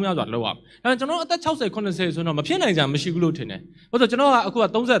နှစ်ပေါင်းများစွာလုပ်ရအောင်ဒါပေမဲ့ကျွန်တော်အသက်60 80ဆိုတော့မဖြစ်နိုင်ကြမရှိဘူးလို့ထင်တယ်ဘာလို့ကျွန်တော်ကအခုက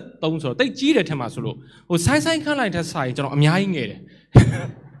33ဆိုတော့တိတ်ကြီးတယ်ထင်မှာဆိုလို့ဟိုဆိုင်းခန့်လိုက်တဲ့ဆိုင်ကျွန်တော်အများကြီးငယ်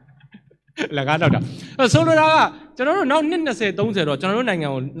တယ်လကားတော့တာဆိုလိုတာကကျွန်တော်တို့နောက်နှစ်20 30တော့ကျွန်တော်တို့နိုင်ငံ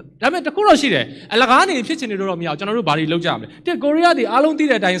ကိုဒါပေမဲ့တခုတော့ရှိတယ်အလကားနေဖြစ်ချင်နေတော့မရအောင်ကျွန်တော်တို့ဘာတွေလုပ်ကြမလဲတဲ့ကိုရီးယားတွေအားလုံးသိ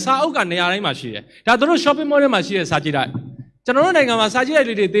တဲ့အတိုင်းစာအုပ်ကနေရာတိုင်းမှာရှိတယ်ဒါတို့ shopping mall တွေမှာရှိတဲ့စာကြည့်လိုက်ကျွန်တော်တို့နိုင်ငံမှာစာကြည့်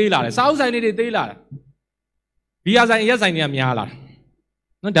လိုက်လေးတွေသေးလာတယ်စာအုပ်ဆိုင်လေးတွေသေးလာတယ်ဘီယာဆိုင်ရက်ဆိုင်တွေကများလာတယ်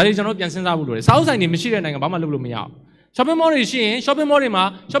နော်ဒါတွေကျွန်တော်ပြန်စဉ်းစားဖို့လိုတယ်စာအုပ်ဆိုင်တွေမရှိတဲ့နိုင်ငံဘာမှလုပ်လို့မရအောင် shopping mall တွေရှိရင် shopping mall တွေမှာ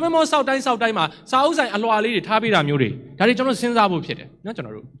shopping mall စောက်တိုင်းမှာစာအုပ်ဆိုင်အလွှာလေးတွေထားပေးတာမျိုးတွေဒါတွေကျွန်တော်စဉ်းစားဖို့ဖြစ်တယ်နော်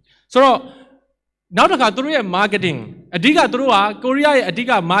ကျွန်တော်တို့ဆိုတော့ Now the Korea marketing, Adiga Drua, Korea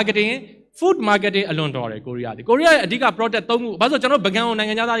Adiga marketing, food marketing alone Korea. Korea Adiga product Tongu, Bazo Jano Bagan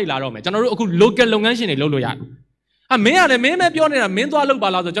and Yada Larome, General local Longan in Loloya. A mayor, a mayor, a mental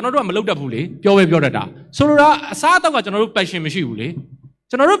bala, the general Maluda Puli, Pure Biorada. Sora, Sata, General Passion Machine,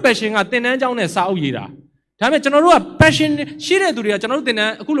 General Passion at Ten Anjan and Sao Yira. Time general passion, she read to the general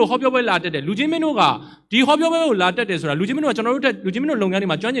dinner, Kulu Hobby latte, Lujiminuga, the Hobby latte is Lujimino General Lujimino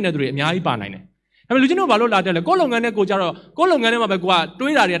Longanima, Johnny Nedri, Yai Panine. I mean, Lujino Valo latte, Colongana Gojaro, Colongana Bagua,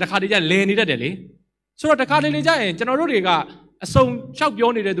 Twitter at the Cadija Lane Delhi. So at the Cadija, General Riga, a song Chuck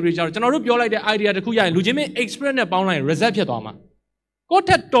Yoni to Richard, General Biola the idea the Kuya, Lujimi experience about line, Reserve Toma.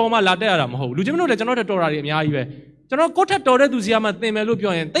 Cotet Toma latte, Lujimino the General Torah, Yai. General Cotet Torre to Ziama, they may look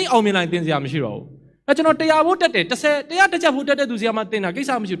and they owe me like Tinziamshiro. I do not tell you what it to say, they are the Jabu to Ziamatina,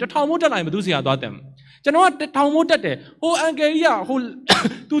 Kisam, the Talmud line, Medusia got them. Janot the Talmud, who Angaria, who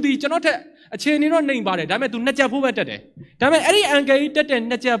to the Janote, a chain in name by it, Dame to Najapu Dame any Angated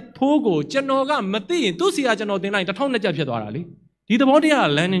and Naja Pogo, Janoga, Mati, Tusia Janot the night, the Tom Najapia. Did the body are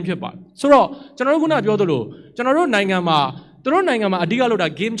landing Japan. So, Janoguna Biodolo, Janoro Nangama, Toro Nangama, Adialoda,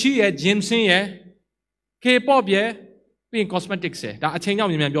 Gimchi, Jimson, K-pop, being cosmetics, that a change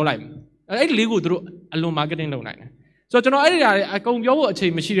of your life. I legal through a low marketing low line. So, I come your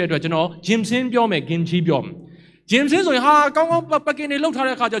machine to Jimson Biome, Gimchi Biom. Jimson, ha, come up again, a low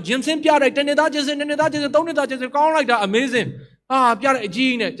Taraka, Jimson Piara, and the Dodgers and the Dodgers and Tony Dodgers, gone like that, amazing. Ah, Piara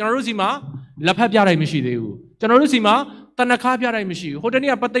Jean, Generosima, La Papiara Michi, Generosima, Tanaka Piara Michi,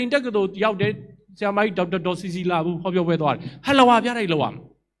 Hodania, but the integrado, Yaude, Samai, Dr. Dossi Labu, of your weather. Hello, Piara Loam.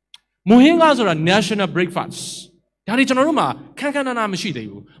 Muhingas are a national breakfast. Dari Janaruma, Kankana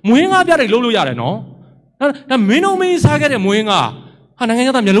Machide. Muhinga Piara Lulu Yareno. The Mino means Hagar and Muhinga.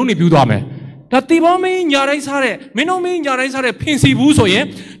 Hananga Meluni Budame. That the woman Yarais Hare, Mino mean Yarais Hare, Pincy Buso,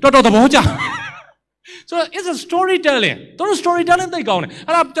 ye, Toto the Boja. So it's a storytelling. Don't storytelling they go on. And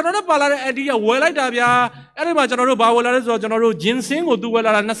up to another Pala idea, well, like Davia, Everybody General Bawala or General Ginseng or do well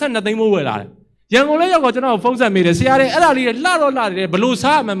and Nasan that they move well. Young Olaya got general folks that made a Sierra, Laro, Blue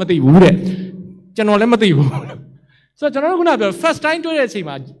Sam, and Mati Wood. General Mati. So, General Gunab, first time to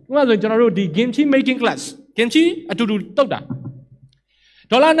the well, the General the Kimchi making class. Kimchi, a to do Toda.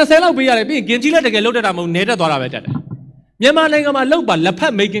 Dolana Sela, we are being Kimchi let a loaded among Neta Doravet. Yama Langama Loba,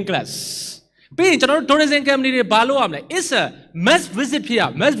 Lapa making class. Being General Tourism Company Balo, it's a mass visit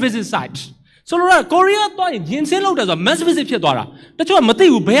here, mass visit site. So, Korea, Jinsen Load as a mass visit here, Dora. That's what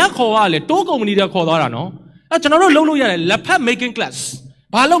Mati Bear Koale, Togo Munida Kodora, no? A General Lulu, Lapa making class.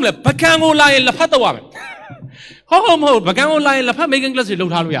 Balong, Pacango lie, Lapata. How Bagan line La making class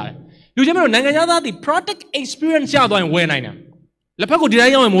look how we are. You remember Nangayada, the product experience yard on when I am. Lapaco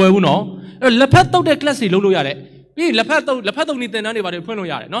Diao and Mueano, a Lapato de classy Luluare. Be Lapato need than anybody Puno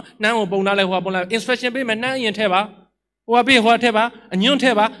Yare, no? Now Bonale Wabona, inspection beam and Nani and Teva, or be whatever, a new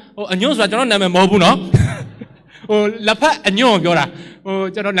Teva, or a news Rajon name Mobuno, or Lapa and Yon Gora, or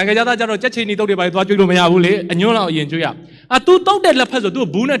Nangayada Jano Chachini told by Dwajumia, and Yola Yenjuya. A two told that Lapazo do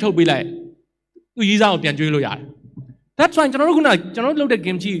Buna to be like. That's why General load at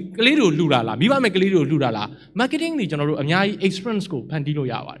Kimchi, Kalidu Lurala, Viva Makalidu Lurala, marketing the General Amyai experience scope, Pandino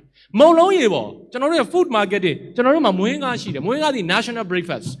Yawa. Molo Yevo, General food marketing, General Muhinga Shida, Muhinga the national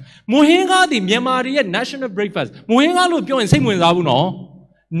breakfast, Muhinga the Myanmar national breakfast, Muhinga Lupio and same with Abuno,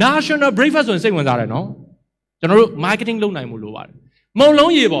 national breakfast and same with Arano, General marketing low Naimuluar.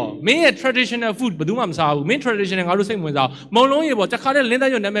 Molong Yevo, may a traditional food, but do Mamsa, may traditional and same without Molong Yevo, Takara Linda,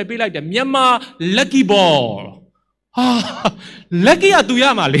 you may be like the Myanmar lucky ball. Ah, lucky at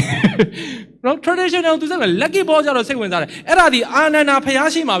Duyamali. No traditional to say, lucky balls are the same with that. Era the Anana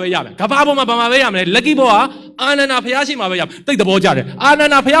Payashi Mavayam, Kababo Mavayam, lucky boa, Anana Payashi Mavayam, take the ball jar.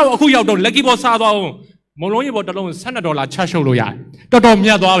 Anana Paya, who you don't lucky ball Sado, Molong Yevo alone, Sanadola, Chasholoya, Totom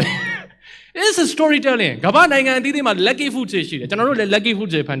Yado. It's a storytelling. Kabana and Didima lucky food station. General lucky food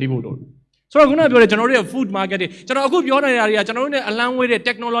Pandibudo. So I'm going to be a general food market. General good area, general along with the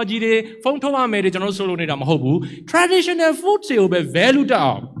technology, phone to made a general solo in Hobu. Traditional food sale be value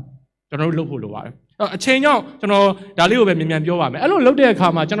down. General Lopolo. A change out, General Dalio Bemian. I don't look there,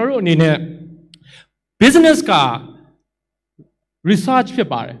 Kama, General Nina. Business car. Research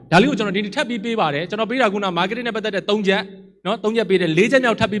paper. Dalio General did tap be bare. General Biraguna marketing about that Tonja. No, don't you be the legend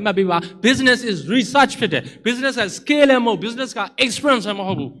of Tabi business is research fit. Business has scale and more. Business got experience and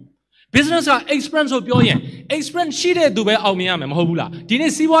more. Business got experience of your experience she did do by Almiam and Hobula. Dine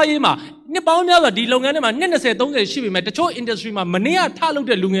Siwa Yema, Nepalmia, the Longanema, Nina said, don't say she met the toy industry, Mania Talu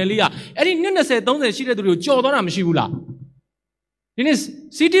de Lungelia. And Nina said, don't say she did do Jordan Shibula. Dine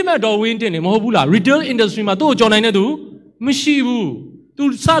City Mado Wind in Hobula, retail industry, Mato, John Inadu, Mishibu. သူ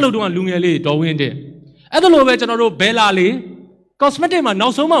စလို့တော့လူငယ်လေးတော်ဝင်းတဲ့အဲ့ဒါလိုပဲကျွန်တော်တို့ဘဲလာလေး cosmetic မှာနော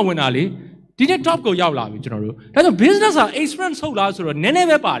က်ဆုံးမှဝင်တာလေဒီနေ့ top ကိုရောက်လာပြီကျွန်တော်တို့ဒါကြောင့် business က experience ဟုတ်လားဆိုတော့နည်းနည်း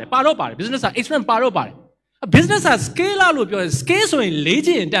ပဲပါတယ်ပါတော့ပါတယ် business က experience ပါတော့ပါတယ် business က scale လို့ပြောရင် scale ဆိုရင်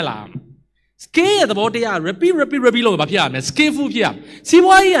လေ့ကျင့်တက်လာ scale ရဲ့သဘောတရား repeat လို့ဘာဖြစ်ရမလဲ skillful ဖြစ်ရစီး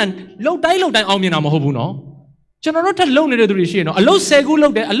ပွားရေးကလုံတိုင်းအောင်မြင်တာမဟုတ်ဘူးနော်ကျွန်တော်တို့ထက်လုံနေတဲ့သူတွေရှိရင်တော့အလုပ်10ခုလု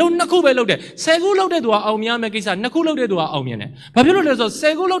ပ်တယ်အလုပ်2ခုပဲလုပ်တယ်10ခုလုပ်တဲ့သူကအောင်မြင်မယ်ကိစ္စ2ခုလုပ်တဲ့သူကအောင်မြင်တယ်ဘာဖြစ်လို့လဲဆိုတော့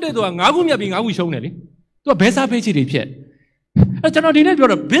10ခုလုပ်တဲ့သူက9ခုမြတ်ပြီး9ခုရှုံးတယ်လေသူကဘဲစားဖေးချီတွေဖြစ်အဲကျွန်တော်ဒီ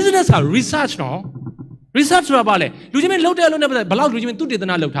နေ့ပြောတော့ business က research နော် research ဆိုတာဘာလဲလူချင်းမင်းလုပ်တဲ့အလုပ်နဲ့ပတ်သက်ဘယ်လောက်လူချင်းမင်းသူတည်တ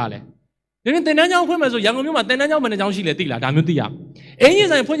နာလုပ်ထားလဲဒီနေ့တင်တန်းကျောင်းဖွင့်မယ်ဆိုရန်ကုန်မြို့မှာတင်တန်းကျောင်းဘယ်နှကျောင်းရှိလဲသိလားဒါမျိုးသိရ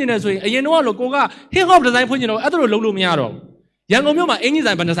အင်ဂျင်ဆိုင်ဖွင့်နေတယ်ဆိုရင်အရင်တော့လို့ကိုက hip hop design ဖွင့်နေတော့အဲ့ဒါလိုလုပ်လို့မရတော့ရန်ကုန်မြို့မှာ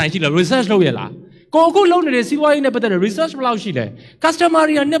အင်ဂျင်ဆိုင်ဘယ်နှဆိုင်ရှိလဲ research လုပ်ရလားကိုအခုလုပ်နေတဲ့စီးပွားရေးနဲ့ပတ်သက်တဲ့ research ဘယ်လောက်ရှိလဲ customer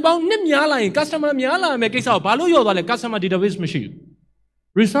တွေကနှစ်ပေါင်းနှစ်များလာရင် customer များလာမယ်ကိစ္စကိုဘာလို့ရောသွားလဲ customer database မရှိဘူး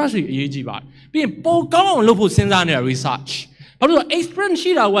research အရေးကြီးပါတယ်ပြီးရင်ပိုကောင်းအောင်လုပ်ဖို့စဉ်းစားနေတာ research ဘာလို့လဲ experience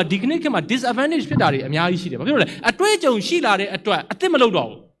ရှိတာကဒီကနေ့ခေတ်မှာ disadvantage ဖြစ်တာတွေအများကြီးရှိတယ်ဘာဖြစ်လို့လဲအတွေ့အကြုံရှိလာတဲ့အတွက်အသစ်မလုပ်တော့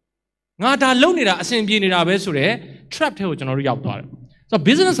ဘူးငါဒါလုပ်နေတာအဆင်ပြေနေတာပဲဆိုတော့ trap ထဲကိုကျွန်တော်တို့ရောက်သွားတယ်ဆိုတော့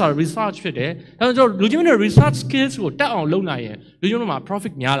business ဆိုတာ research ဖြစ်တယ်ဒါကြောင့်လူချင်းတွေ research skills ကိုတက်အောင်လုပ်နိုင်ရင်လူချင်းတို့မှာ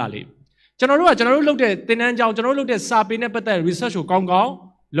profit များလာလိမ့်ကျွန်တော်တို့လုပ်တဲ့သင်တန်းကြောင်းကျွန်တော်တို့လုပ်တဲ့စာပေနဲ့ပတ်သက် research ကိုကောင်းကော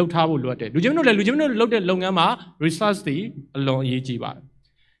င်းလုပ်ထားဖို့လိုအပ်တယ်လူချင်းတို့လုပ်တဲ့လုပ်ငန်းမှာ research တွေအလွန်အရေးကြီးပါ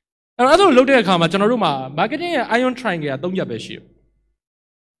တယ်အဲ့ဒါလုပ်တဲ့အခါမှာကျွန်တော်တို့မှာ marketing ရဲ့ iron triangle က3ချက်ပဲရှိတယ်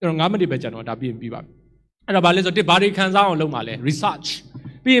ကျွန်တော်9မိနစ်ပဲကျွန်တော်ဒါပြီးပါအဲ့ဒါဘာလဲဆိုတော့ဘာတွေခံစားအောင်လုပ်မှာလဲ research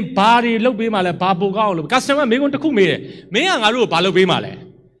ပြီးရင်ဘာတွေလုပ်ပေးမှာလဲဘာပိုကောင်းအောင်လုပ် customer မေးခွန်းတစ်ခုမေးတယ်မင်းကငါတို့ကိုဘာလုပ်ပေး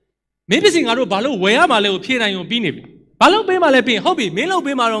မှာလဲမင်းပစ္စည်းငါတို့ဘာလို့ဝယ်ရမှာလဲကိုဖြေနိုင်အောင်ပြီးနေပြီဘာလုပ်ပေးမှာလဲပြီးရင်ဟုတ်ပြီမင်းလုပ်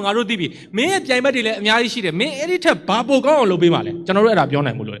ပေးမှာတော့ငါတို့သိပြီမင်းရဲ့ပြိုင်ဘက်တွေလည်းအများကြီးရှိတယ်မင်းအဲ့ဒီထက်ဘာပိုကောင်းအောင်လုပ်ပေးမှာလဲကျွန်တော်တို့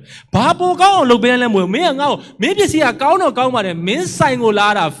အဲ့ဒါပြောနိုင်မို့လို့ဘာပိုကောင်းအောင်လုပ်ပေးလဲမဟုတ်မင်းကငါ့ကိုမင်းပစ္စည်းကကောင်းတော့ကောင်းပါတယ်မင်းဆိုင်ကိုလာ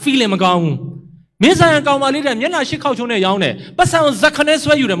တာ feeling မကောင်းဘူးမင်းဆိုင်ကကောင်းပါလိမ့်တယ်မျက်နှာရှစ်ခေါက်ချုံနဲ့ရောင်းတယ်ပတ်စံဇက်ခနဲ့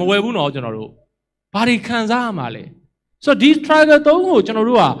ဆွဲယူတယ်မဝယ်ဘူးနော်ကျွန်တော်တို့ဘာတွေခံစားရမှာလဲဆိုတော့ဒီ trigger 3ကိုကျွန်တော်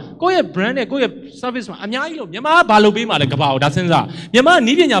တို့ကကိုယ့်ရဲ့ brand နဲ့ကိုယ့်ရဲ့ service မှာအများကြီးလို့မြန်မာကဘာလုပ်ပေးမှာလဲကဘာကိုဒါစဉ်းစားမြန်မာ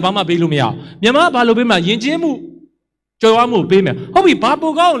ကနီးပညာဘာမှပေးလို့မရအောင်မြန်မာကဘာလုပ်ပေးမှာယဉ်ကျေးမှုကြော်ဝါမှုပေးမယ်ဟုတ်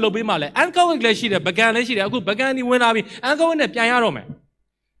ပြီဘာပိုကောင်းအောင်လုပ်ပေးမှာလဲ anchor weight လည်းရှိတယ် bagan လည်းရှိတယ်အခု bagan ဒီဝင်လာပြီ anchor weight နဲ့ပြန်ရတော့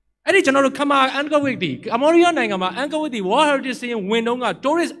မယ်အဲ့ဒီကျွန်တော်တို့ခမာ anchor weight ဒီအမေရိကန်နိုင်ငံမှာ anchor weight ဒီ World Heritage စီရင်ဝင်တော့က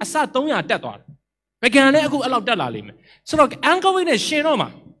tourist အစ300တက်သွားတယ် bagan လည်းအခုအဲ့လောက်တက်လာလိမ့်မယ်ဆိုတော့ anchor weight နဲ့ရှင်တော့မှာ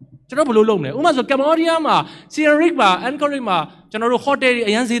ကျွန်တော်ဘယ်လိုလုပ်မလဲဥပမာဆိုကမ္ဘောဒီးယားမှာ Siem Reap မှာ anchor weight မှာကျွန်တော်တို့ hotel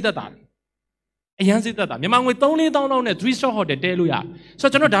တွေအရန်ဈေးသက်တာမြန်မာငွေ3-4တောင်းနဲ့ 3 star hotel တဲလို့ရဆို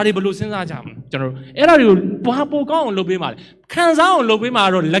တော့ကျွန်တော်ဒါတွေဘယ်လိုစဉ်းစားကြမလဲကျွန်တော်အဲ့ဒါတွေကိုဘာပိုကောင်းအောင်လုပ်ပေးမှာလဲခံစားအောင်လုပ်ပေးမှာ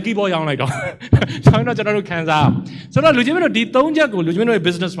တော့ lucky boy ရောင်းလိုက်တော့ဆိုတော့ကျွန်တော်တို့ခံစားဆိုတော့လူချင်းတို့ဒီ3ချက်ကိုလူချင်းတို့ရဲ့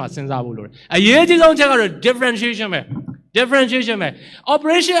business မှာစဉ်းစားဖို့လိုတယ်အရေးကြီးဆုံးချက်ကတော့ differentiation ပဲ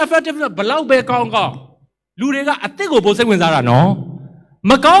operation effectiveness ဘလောက်ပဲကောင်းလူတွေကအသစ်ကိုပိုစိတ်ဝင်စားတာနော်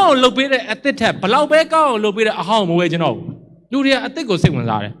မကောင်းအောင်လုပ်ပေးတဲ့အသစ်ထက်ဘလောက်ပဲကောင်းအောင်လုပ်ပေးတဲ့အဟောင်းမဝယ်ကျွန်တော်လူတွေကအသစ်ကိုစိတ်ဝင်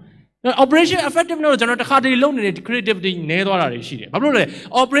စားတယ်operation effective လို့ကျွန်တော်တစ်ခါတည်းလုပ်နေတဲ့ creativity နည်းသွားတာတွေရှိတယ်ဘာဖြစ်လို့လဲ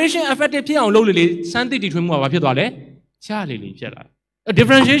operation effective ဖြစ်အောင်လုပ်လေစမ်းသစ်တီထွင်မှုကဘာဖြစ်သွားလဲကြားလေဖြစ်လာတယ်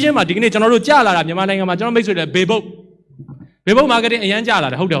differentiation မှာဒီကနေ့ကျွန်တော်တို့ကြားလာတာမြန်မာနိုင်ငံမှာကျွန်တော်မိတ်ဆွေတွေဘေဘုတ် marketing အရန်ကြားလာ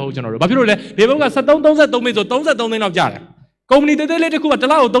တယ်ဟုတ်ကျွန်တော်တို့ဘာဖြစ်လို့လဲဘေဘုတ်က73 မိတ်ဆို33သိန်းလောက်ကြားတယ်ကုမ္ပဏီသေးလေးတစ်ခုက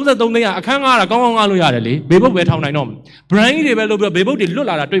တစ်လောက်33သိန်းအခန်းငှားတာကောင်းငှားလို့ရတယ်လေဘေဘုတ်ပဲထောင်နိုင်တော့မယ် brand တွေပဲလုပ်ပြီးဘေဘုတ်တွေလွတ်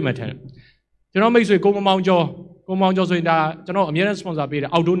လာတာတွေ့မှထင်တယ်ကျွန်တော်မိတ်ဆွေကိုမောင်ကျော်ဆိုရင်ဒါကျွန်တော်အမြဲတမ်း sponsor ပေးတယ်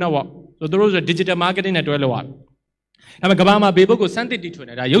outdoor networkဆိုတော့တို့ဆို digital marketing နဲ့တွဲလုပ်ရတယ်ဒါပေမဲ့ကမ္ဘာမှာဘေဘုတ်ကိုစမ်း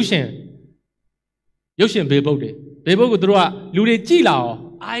သစ်တီထွင်တယ်ဒါရုပ်ရှင်ဘေဘုတ်ကိုတို့ကလူတွေကြည့်လာအောင်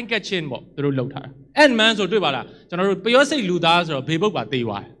eye catching ပေါ့တို့လုပ်ထားတာ and man ဆိုတွေ့ပါလားကျွန်တော်တို့ပျောစိတ်လူသားဆိုတော့ဘေဘုတ်ပါသေး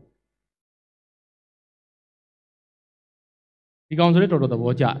သွားတယ်ဒီကောင်ဆိုတော့တော်တော်သ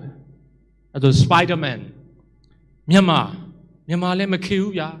ဘောကျတယ်အဲဆို Spider-Man မြန်မာလည်း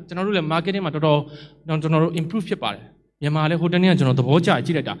မခေဘူးဗျာကျွန်တော်တို့လည်း marketing မှာတော်တော်ကျွန်တော်တို့ improve ဖြစ်ပါတယ်မြန်မာလည်းဟိုတနေ့ကကျွန်တော်သဘောကျကြ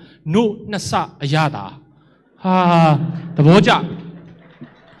ည့်လိုက်တာ no နှစ်ဆအရသာဟာသ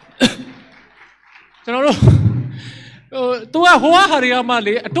ဘောကျကျွန်တော်တို့သူကဟိုဟာတွေကမှ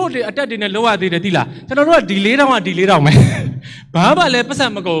လေအတော့တွေအတက်တွေနဲ့လောက်ရသေးတယ်သိလားကျွန်တော်တို့ကဒီ4000ကဒီ4000ပဲဘာမှလည်း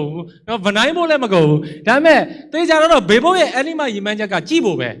ပတ်စံမကုန်ဘူးဗနိုင်ဖို့လည်းမကုန်ဘူးဒါပေမဲ့သေချာတော့ဘေဘုတ်ရဲ့ animal ရီမန်းချက်ကကြည့်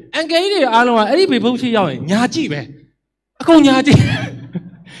ဖို့ပဲအန်ကယ်ကြီးတွေအားလုံးကအဲ့ဒီဘေဘုတ်ရှိရောက်ရင်ညာကြည့်ပဲအကုန်ညာကြည့်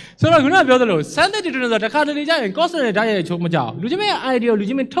ဆိုတော့ခုနကပြောသလိုစမ်းသစ်တွေဆိုတော့တစ်ခါတလေကြာရင် cost နဲ့ဓာတ်ရိုက်ချိုးမကြောက်လူချင်းရဲ့ idea လူ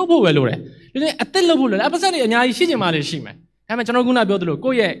ချင်းထုတ်ဖို့ပဲလိုတယ်လူချင်းအသက်လုပ်ဖို့လိုတယ်အပတ်စံတွေအများကြီးရှိချင်မှလည်းရှိမယ်ဒါပေမဲ့ကျွန်တော်ခုနပြောသလို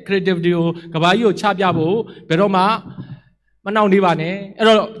ကိုယ့်ရဲ့ creativity ကိုကဘာကြီးကိုချပြဖို့ဘယ်တော့မှမနှောင့်နှေးပါနဲ့အဲ့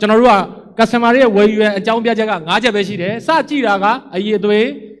တော့ကျွန်တော်တို့က customer ရဲ့ဝယ်ယူရအကြောင်းပြချက်က9ချက်ပဲရှိတယ်စကြည့်တာကအရေးအသွေး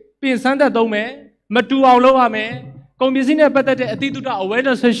ပြင်စမ်းသက်သုံးမယ်မတူအောင်လုပ်ရမယ် ကုန်ပစ္စည်းနဲ့ပတ်သက်တဲ့အသိတုဒ္ဒ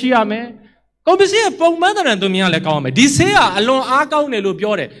awareness ရှိရမယ်ကုန်ပစ္စည်းရဲ့ပုံမှန်တဲ့သူများလည်းကောင်းရမယ်ဒီဆေးကအလွန်အားကောင်းတယ်လို့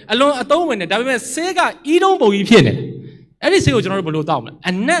ပြောတယ်အလွန်အသုံးဝင်တယ်ဒါပေမဲ့ဆေးကဤတုံးပုံကြီးဖြစ်နေအဲ့ဒီဆေးကိုကျွန်တော်တို့ဘယ်လိုတောက်မလဲ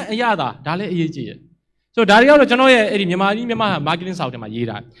အနက်အရသာဒါလည်းအရေးကြီးတယ်ဆိုတော့ဒါတွေကတော့ကျွန်တော်ရဲ့အဲ့ဒီမြန်မာ marketing ဆောက်တယ်မှာရေး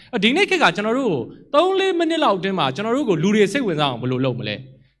တာဒီနေ့ခေတ်ကကျွန်တော်တို့ကို3-4မိနစ်လောက်အတွင်းမှာကျွန်တော်တို့ကိုလူတွေစိတ်ဝင်စားအောင်ဘယ်လိုလုပ်မလဲ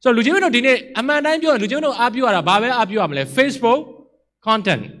ဆိုတော့လူချင်းတို့ဒီနေ့အမှန်တိုင်းပြောလူချင်းတို့အားပြုရတာဘာပဲအားပြုရမလဲ Facebook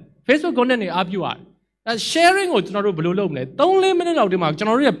content တွေအားပြုရတယ် sharing ကိုကျွန်တော်တို့ဘယ်လိုလုပ်မလဲ3-4မိနစ်လောက်တည်းမှာကျွန်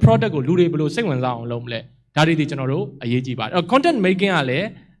တော်တို့ရဲ့ product ကိုလူတွေဘယ်လိုစိတ်ဝင်စားအောင်လုပ်မလဲဒါတွေကျွန်တော်တို့အရေးကြီးပါတယ် content making ကလ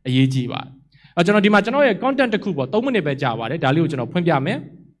ည်းအရေးကြီးပါတယ်ကျွန်တော်ဒီမှာကျွန်တော်ရဲ့ content တစ်ခုပေါ့3မိနစ်ပဲကြာပါတယ်ဒါလေးကိုကျွန်တော်ဖွင့်ပြမယ်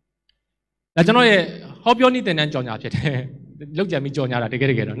ဒါကျွန်တော်ရဲ့ဟောပြောနည်းသင်တန်းကြော်ညာဖြစ်တယ်လောက်ကြံပြီးကြော်ညာတာတ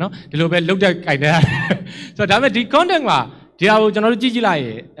ကယ်တော့เนาะဒီလိုပဲလောက်တဲ့ကြိုင်တဲ့ဆိုတော့ဒါပေမဲ့ဒီ content မှာဒီဟာကိုကျွန်တော်တို့ကြည့်လိုက်ရ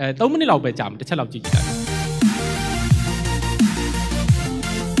င်3မိနစ်လောက်ပဲကြာမယ်တစ်ချက်လောက်ကြည့်လိုက်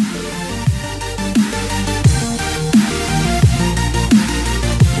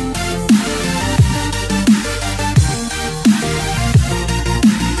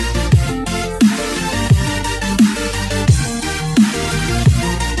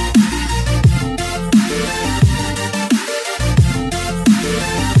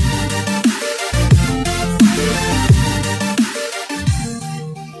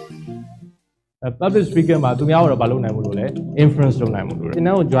public speaker မှာသူများတော့ဘာလုပ်နိုင်မှုလို့လဲ influence လုပ်နိုင်မှုလို့လဲ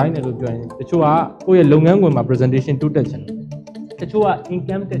ကျွန်တော် join တယ်လို့ပြောရင်တချို့ကကိုယ့်ရဲ့လုပ်ငန်းခွင်မှာ presentation တိုးတက်ချင်တယ်တချို့က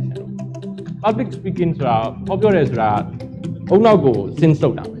income တက်ချင်တယ် public speaking ဆိုတာဟောပြောတယ်ဆိုတာအုံနောက်ကို sense လု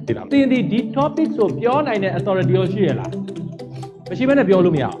ပ်တာပဲသိလားသင်ဒီ topic ဆိုပြောနိုင်တဲ့ authority ရောရှိရလားမရှိဘဲ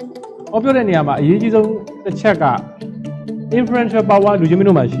နဲ့ပြောလို့မရအောင်ဟောပြောတဲ့နေရာမှာအရေးကြီးဆုံးတစ်ချက်က influential power လူချင်းမ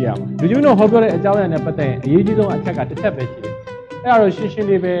င်းတို့မှာရှိရမှာလူချင်းမင်းတို့ဟောပြောတဲ့အကြောင်းအရာနဲ့ပတ်သက်ရင်အရေးကြီးဆုံးအချက်ကတစ်ချက်ပဲရှိတယ်အဲ့ဒါတော့ရှင်းရှ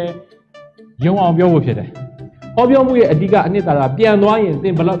င်းလေးပဲရုံအောင်ပြောဖို့ဖြစ်တယ်။ဟောပြောမှုရဲ့အဓိကအနှစ်သာရပြန်သွားရင်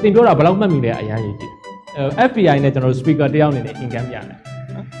သင်ပြောတာဘယ်လောက်မှတ်မိလဲအရင်ရေးကြည့်။ FBI နဲ့ကျွန်တော်တို့ speaker တယောက်အနေနဲ့ income ပြ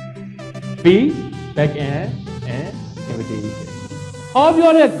တယ်နော်။ B back end and invitation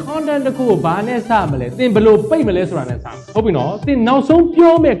ဟောပြောတဲ့ content တစ်ခုကိုဘာနဲ့စမလဲသင်ဘယ်လိုပိတ်မလဲဆိုတာနဲ့စဟုတ်ပြီနော်သင်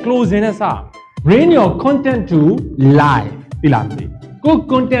နောက်ဆုံးပြောမဲ့ closing နဲ့စ bring your content to life ဒီလားမသိကို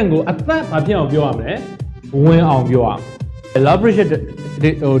content ကိုအသက်မဖြစ်အောင်ပြောရမလဲဝင်အောင်ပြောရမယ် elaborate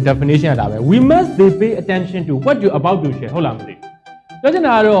definition ရတာပဲ we must pay attention to what you about to share ဟုတ်လားမသိပြောချင်တာ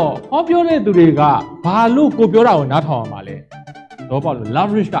ကတော့ဟောပြောတဲ့သူတွေကဘာလို့ကိုပြောတာကိုနားထောင်အောင်ပါလဲတော့ပေါ့လို့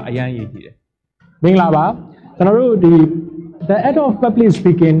leverage ကအရင်ရေးကြည့်တယ်မင်္ဂလာပါကျွန်တော်တို့ဒီ the art of public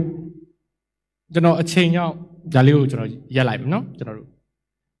speaking ကျွန်တော်အချိန်ရောက်ဒါလေးကိုကျွန်တော်ရက်လိုက်ပြီเนาะ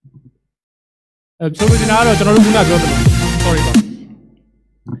ကျွန်တော်တို့ဆိုလိုချင်တာကတော့ကျွန်တော်တို့ခုနပြောသလို sorry ပါ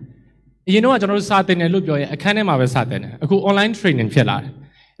အရင်တော့ကျွန်တော်တို့စာသင်တယ်လို့ပြောရင်အခန်းထဲမှာပဲစာသင်တယ်အခု online training ဖြစ်လာ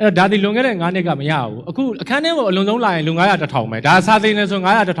တယ်အဲ့တော့ဒါဒီလွန်ခဲ့တဲ့9နှစ်ကမရဘူးအခုအခန်းထဲကိုအလုံးစုံလာရင်လူ900 1000ပဲဒါစာသင်တယ်ဆို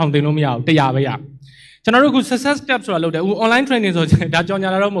900 1000သင်လို့မရဘူး100ပဲရကျွန်တော်တို့အခု success step ဆိုတာလုပ်တယ်အခု online training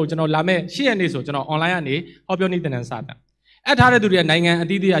ဆိုဒါကြောင်ညာလာတော့မဟုတ်ကျွန်တော်လာမဲ့10ရက်နေ့ဆိုကျွန်တော် online ကနေဟောပြောနည်းသင်တန်းစတာအဲ့ထားတဲ့သူတွေကနိုင်ငံ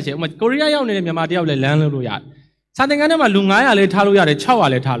အသီးသီးရရှိဥပမာကိုရီးယားရောက်နေတဲ့မြန်မာတယောက်လည်းလမ်းလုပ်လို့ရတယ်စာသင်ခန်းထဲမှာလူ900လည်းထားလို့ရတယ်600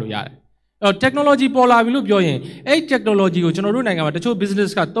လည်းထားလို့ရတယ်technology ပေါ်လာပြီလို့ပြောရင်အဲ့ technology ကိုကျွန်တော်တို့နိုင်ငံမှာတချို့ business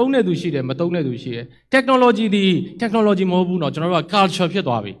ကသုံးတဲ့သူရှိတယ်မသုံးတဲ့သူရှိတယ် technology ဒီ technology မဟုတ်ဘူးเนาะကျွန်တော်တို့က culture ဖြစ်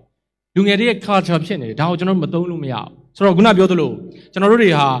သွားပြီလူငယ်တွေရဲ့ culture ဖြစ်နေတယ်ဒါကိုကျွန်တော်တို့မသုံးလို့မရအောင်ဆိုတော့ခုနပြောသလိုကျွန်တော်တို့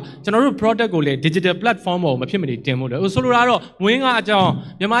တွေဟာကျွန်တော်တို့ product ကိုလည်း digital platform ပေါ်မဖြစ်မနေတင်ဖို့တယ်ဆိုလိုတာကတော့ဝင်းကအကြောင်း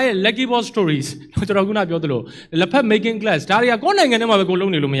မြန်မာရဲ့ lucky ball stories ကျွန်တော်ခုနပြောသလိုလက်ဖက် making class ဒါတွေကကိုယ့်နိုင်ငံထဲမှာပဲ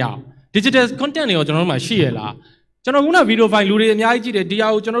ကိုလုံးနေလို့မရအောင် digital content တွေရောကျွန်တော်တို့မှာရှိရလားကျွန်တော်ခုနဗီဒီယိုဖိုင်လူတွေအများကြီးကြည့်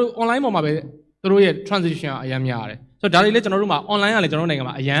တယ်ဒီဟာကိုကျွန်တော်တို့ online ပေါ်မှာပဲသူတို့ရဲ့ transition အများများရတယ်ဆိုတော့ဒါတွေလည်းကျွန်တော်တို့မှာ online ကလည်းကျွန်တော်တို့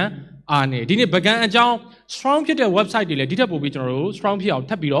နိုင်ငံမှာအရန်အားနေဒီနေ့ဗကန်အကြောင်း strong ဖြစ်တဲ့ website တွေလည်းဒီထက်ပိုပြီးကျွန်တော်တို့ strong ဖြစ်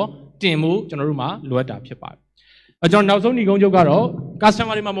အောင်ထပ်ပြီးတော့တင်ဖို့ကျွန်တော်တို့မှာလိုအပ်တာဖြစ်ပါတယ်ကျွန်တော်နောက်ဆုံးညီကုန်းချုပ်ကတော့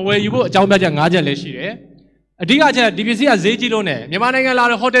customer တွေမှာမဝယ်ယူဖို့အကြောင်းပြချက်5ချက်လည်းရှိတယ်အဓိကချက်ဒီပစ္စည်းကဈေးကြီးလို့နဲ့မြန်မာ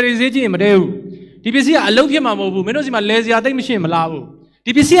နိုင်ငံလာတဲ့ hotel တွေဈေးကြီးရင်မတည့်ဘူးဒီပစ္စည်းကအလုပ်ဖြစ်မှာမဟုတ်ဘူးမင်းတို့စီမှာလဲစရာသိမ့်မရှိရင်မလားဘူး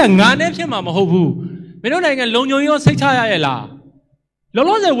ဒီပစ္စည်းကငါနဲ့ဖြစ်မှာမဟုတ်ဘူးမင်းတို့နိုင်ငံလုံခြုံရေးရောစိတ်ချရရဲ့လားလော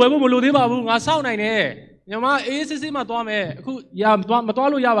လောဆယ်ဝယ်ဖို့မလိုသေးပါဘူးငါစောင့်နိုင်တယ်မြန်မာအေးစစ်စစ်မှသွားမယ်အခု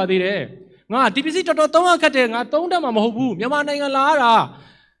မသွားလို့ရပါသေးတယ်ငါဒီပစ္စည်းတော်တော်သုံးရခက်တယ်ငါသုံးတတ်မှာမဟုတ်ဘူးမြန်မာနိုင်ငံလာတာ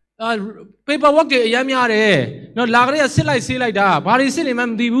paper work တွေအများများတယ်နော်လာကြရစစ်လိုက်ဆေးလိုက်တာဘာတွေစစ်နေမှ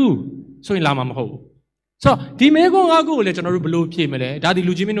မသိဘူးဆိုရင်လာမှာမဟုတ်ဘူးဆိုတော့ဒီမဲခွန်း5ခုကိုလည်းကျွန်တော်တို့ဘယ်လိုဖြေမလဲဒါဒီလူ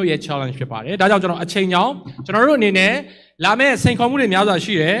ကြီးမင်းတို့ရဲ့ challenge ဖြစ်ပါတယ်ဒါကြောင့်ကျွန်တော်အချိန်ကြောင်းကျွန်တော်တို့အနေနဲ့လာမယ့်စိန်ခေါ်မှုတွေများစွာ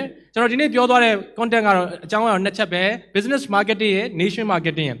ရှိတယ်ကျွန်တော်ဒီနေ့ပြောသွားတဲ့ content ကတော့အကြောင်းအရာနှစ်ချက်ပဲ business marketing ရဲ့ nation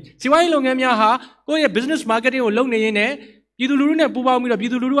marketing ရဲ့စီးပွားရေးလုပ်ငန်းများဟာကိုယ့်ရဲ့ business marketing ကိုလုပ်နေရင်းနဲ့ပြည်သူလူထုနဲ့ပူးပေါင်းပြီးတော့ပြည်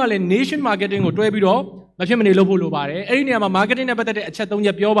သူလူထုကလည်း nation marketing ကိုတွဲပြီးတော့မဖြစ်မနေလုပ်ဖို့လိုပါတယ်အဲ့ဒီနေရာမှာ marketing နဲ့ပတ်သက်တဲ့အချက်3ချ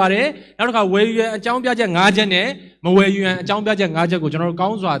က်ပြောပါတယ်နောက်တစ်ခါဝယ်ယူရန်အကြောင်းပြချက်5ချက်နဲ့မဝယ်ယူရန်အကြောင်းပြချက်5ချက်ကိုကျွန်တော်တို့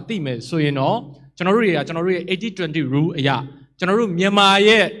ကောင်းစွာသိမယ်ဆိုရင်တော့ ကျွန်တော်တို့ရဲ့ 80-20 rule အရာကျွန်တော်တို့မြန်မာ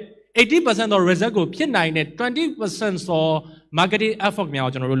ရဲ့ 80% သော result ကိုဖြစ်နိုင်တဲ့ 20% သော marketing effort များ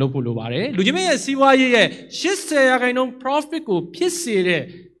ကိုကျွန်တော်တို့လုပ်ဖို့လိုပါတယ်လူချင်းရဲ့စီးပွားရေးရဲ့ 80% profit ကိုဖြစ်စေတဲ့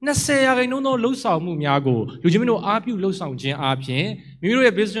20% သောလှုပ်ဆောင်မှုများကိုလူချင်းတို့အားပြုလှုပ်ဆောင်ခြင်းအပြင်မိမိတို့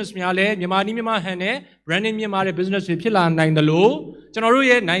ရဲ့ business များလည်းမြန်မာနီးမြန်မာဟန်နဲ့ branding မြန်မာတဲ့ business တွေဖြစ်လာနိုင်တယ်လို့ကျွန်တော်တို့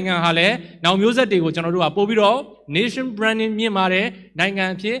ရဲ့နိုင်ငံဟာလည်းနောက်မျိုးဆက်တွေကိုကျွန်တော်တို့ကပို့ပြီးတော့ nation branding မြန်မာတဲ့နိုင်ငံ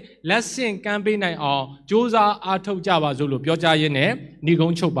အဖြစ်လက်ဆင့်ကမ်းပေးနိုင်အောင်စ조사အားထုတ်ကြပါစို့လို့ပြောကြားရင်းနဲ့ဏိ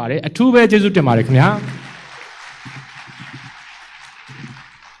ဂုံးချုပ်ပါတယ်အထူးပဲကျေးဇူးတင်ပါတယ်ခင်ဗျာ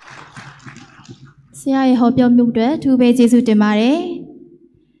ဆရာရဲ့ဟောပြောမှုတွေအထူးပဲကျေးဇူးတင်ပါတယ်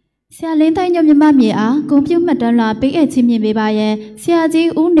ဆရာလင်းတိုင်းညမြမမြေအားကွန်ပျူတာမှတ်တမ်းလာပေးအပ်ချင်းမြင်ပေးပါရဲ့ဆရာကြီး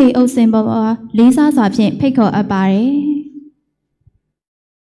ဦးနေအုပ်စင်ပေါ်လေးစားစွာဖြင့်ဖိတ်ခေါ်အပ်ပါတယ်